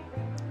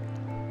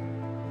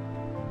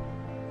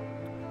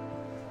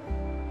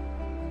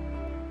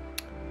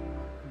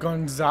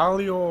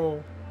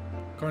 Gonzalo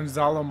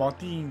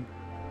Martin.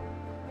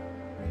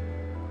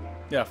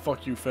 Yeah,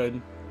 fuck you,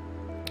 Fed.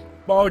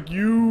 Fuck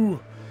you,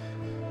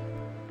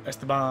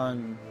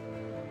 Esteban.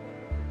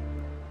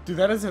 Dude,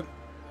 that is a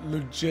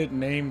legit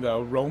name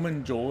though.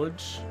 Roman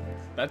George,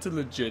 that's a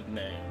legit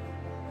name.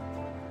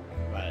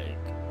 Like,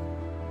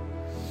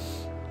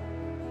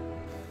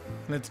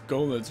 let's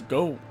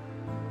go.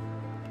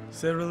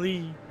 Sarah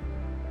Lee,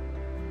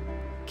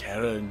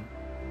 Karen,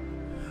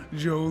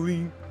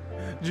 Jolie.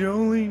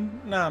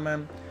 Nah,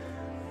 man.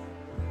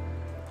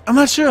 I'm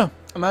not sure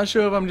if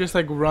I'm just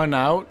like run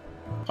out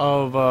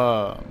of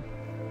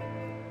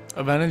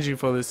energy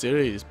for this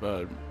series,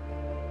 but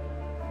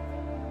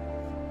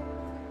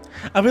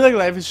I feel like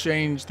Life is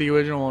Strange, the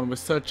original one, was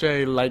such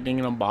a lightning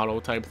in a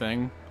bottle type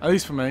thing, at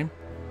least for me,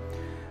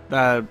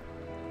 that,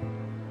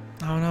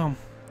 I don't know,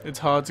 it's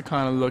hard to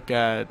kind of look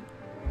at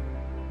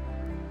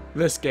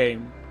this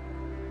game.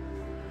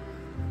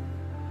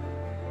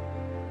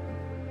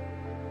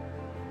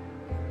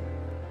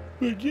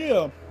 But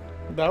yeah,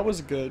 that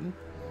was good.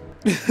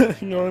 You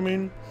know what I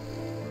mean?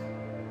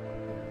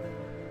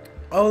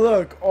 Oh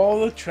look,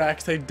 all the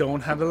tracks they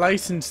don't have the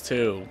license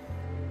to.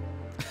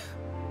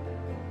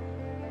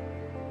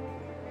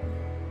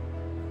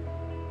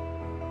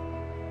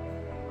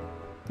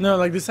 No,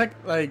 like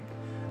the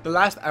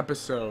last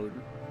episode,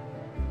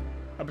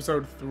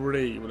 episode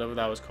 3, whatever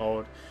that was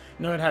called.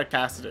 You know, it had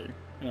Cassidy.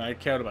 You know, I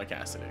cared about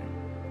Cassidy.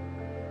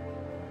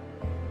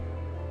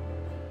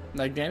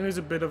 Like, Daniel's he's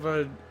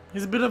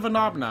a bit of a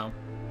knob now.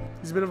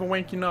 He's a bit of a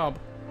wanky knob.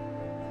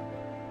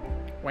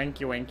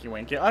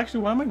 Wanky.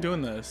 Actually, why am I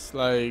doing this?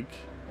 Like,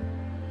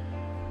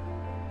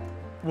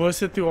 we'll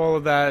sit through all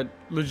of that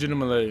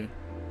legitimately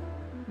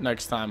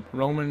next time.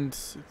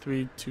 Romans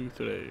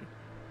 3:2-3.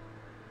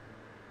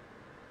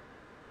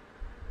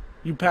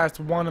 You passed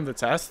one of the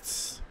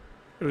tests.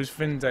 It was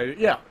Finn's idea.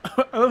 Yeah,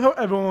 I love how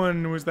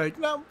everyone was like,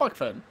 no, fuck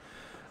Finn.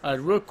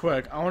 Alright, real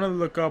quick, I want to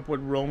look up what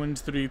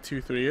Romans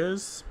 3:23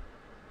 is.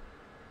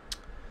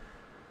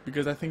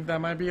 Because I think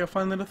that might be a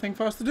fun little thing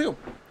for us to do.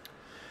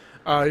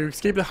 You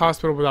escape the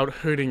hospital without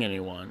hurting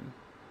anyone.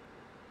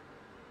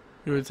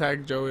 You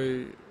attack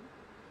Joey.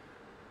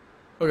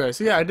 Okay,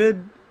 so yeah, I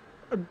did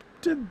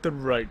the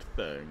right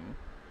thing.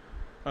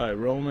 Alright,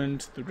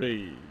 Romans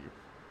 3.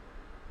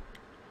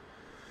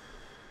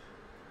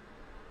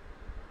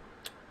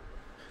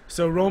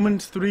 So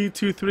Romans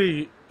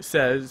 3:23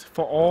 says,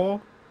 "For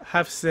all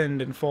have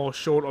sinned and fall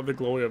short of the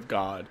glory of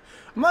God."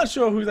 I'm not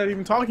sure who's that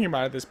even talking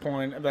about at this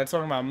point. If that's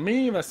talking about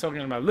me, if that's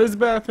talking about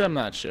Elizabeth, I'm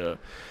not sure.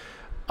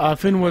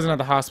 Finn wasn't at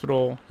the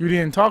hospital. You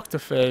didn't talk to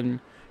Finn.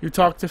 You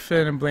talked to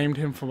Finn and blamed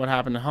him for what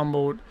happened to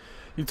Humboldt.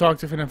 You talked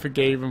to Finn and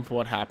forgave him for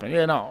what happened.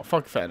 Yeah, no,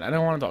 fuck Finn. I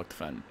don't want to talk to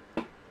Finn.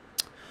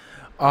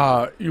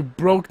 You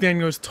broke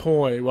Daniel's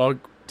toy while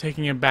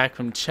taking it back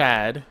from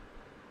Chad.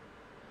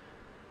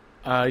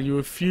 You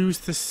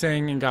refused to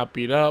sing and got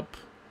beat up.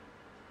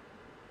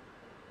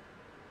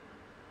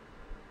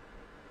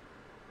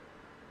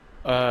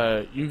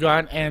 You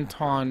got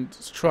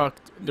Anton's truck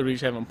to reach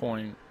Heaven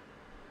Point.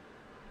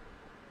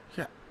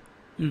 Yeah.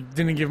 You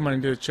didn't give money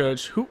to the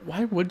church.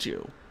 Why would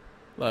you?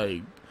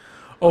 Like,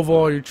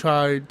 overall, you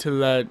tried to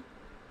let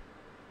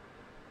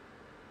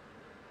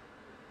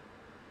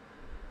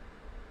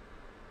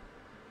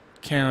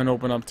Karen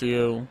open up to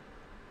you.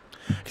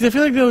 Because I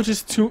feel like there was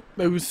just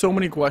there was so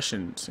many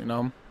questions, you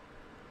know?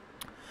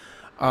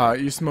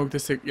 You smoked a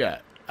cig. Yeah.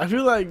 I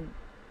feel like,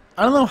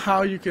 I don't know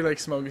how you could, like,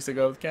 smoke a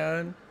cigarette with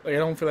Karen. Like, I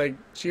don't feel like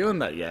she done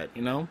that yet,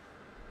 you know?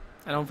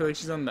 I don't feel like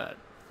she's done that.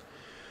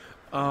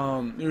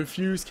 You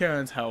refused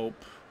Karen's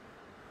help.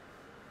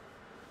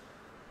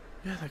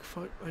 Yeah, like,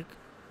 fuck, like,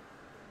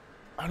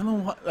 I don't know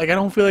what, like, I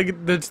don't feel like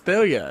it's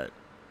there yet.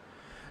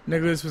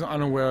 Nicholas was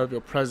unaware of your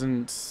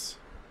presence.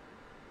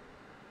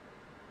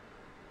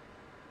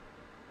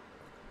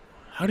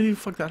 How did you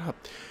fuck that up?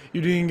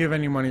 You didn't give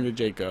any money to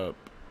Jacob.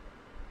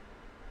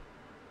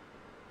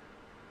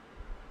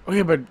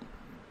 Okay, but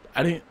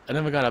I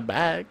never got a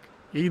bag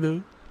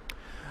either.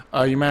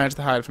 You managed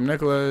to hide from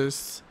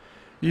Nicholas.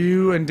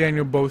 You and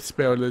Daniel both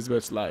spared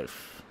Elizabeth's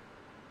life.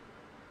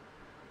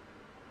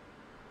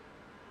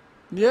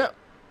 Yep.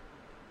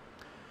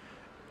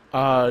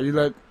 You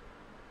let...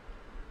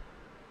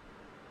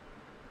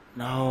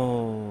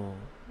 No.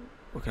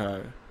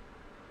 Okay.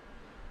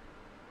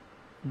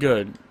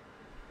 Good.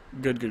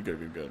 Good.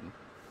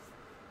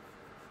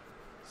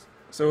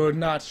 So we're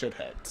not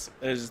shitheads,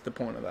 is the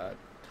point of that.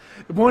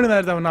 The point of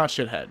that is that we're not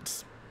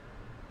shitheads.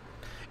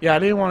 Yeah, I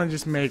didn't want to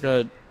just make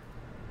a...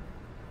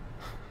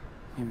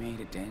 We made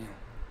it, Daniel.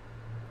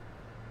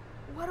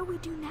 What do we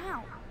do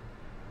now?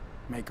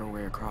 Make our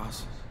way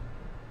across.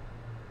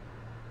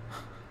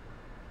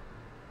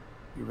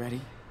 You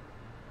ready?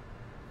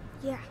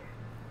 Yeah,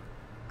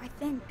 I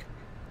think.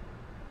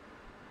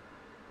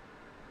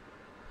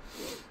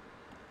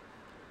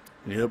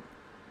 Yep.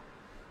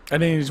 I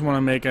think you just want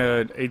to make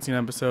an 18-minute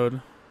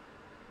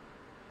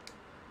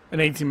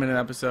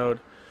episode.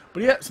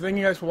 But yeah, so thank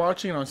you guys for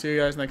watching, and I'll see you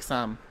guys next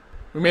time.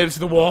 We made it to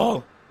the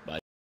wall.